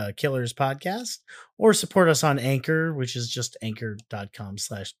patreon.com/soulofatruck, a Killers podcast, or support us on Anchor, which is just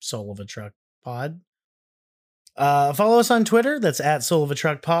anchor.com/soulofatruckpod. Follow us on Twitter. That's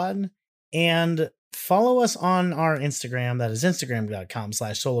 @soulofatruckpod. And follow us on our Instagram. That is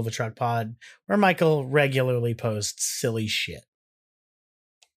instagram.com/soulofatruckpod, where Michael regularly posts silly shit.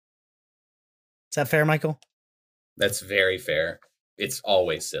 Is that fair, Michael? That's very fair. It's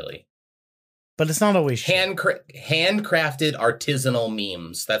always silly. But it's not always shit. Handcrafted artisanal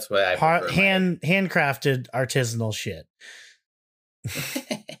memes. That's what I prefer. Handcrafted artisanal shit.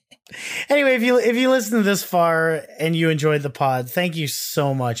 Anyway, if you listen to this far and you enjoyed the pod, thank you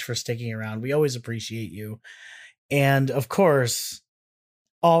so much for sticking around. We always appreciate you. And of course,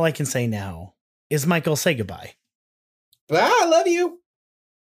 all I can say now is, Michael, say goodbye. I love you.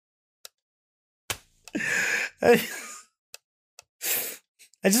 I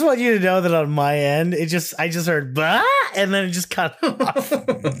just want you to know that on my end, I just heard bah, and then it just cut off.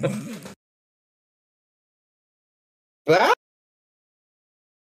 Bah.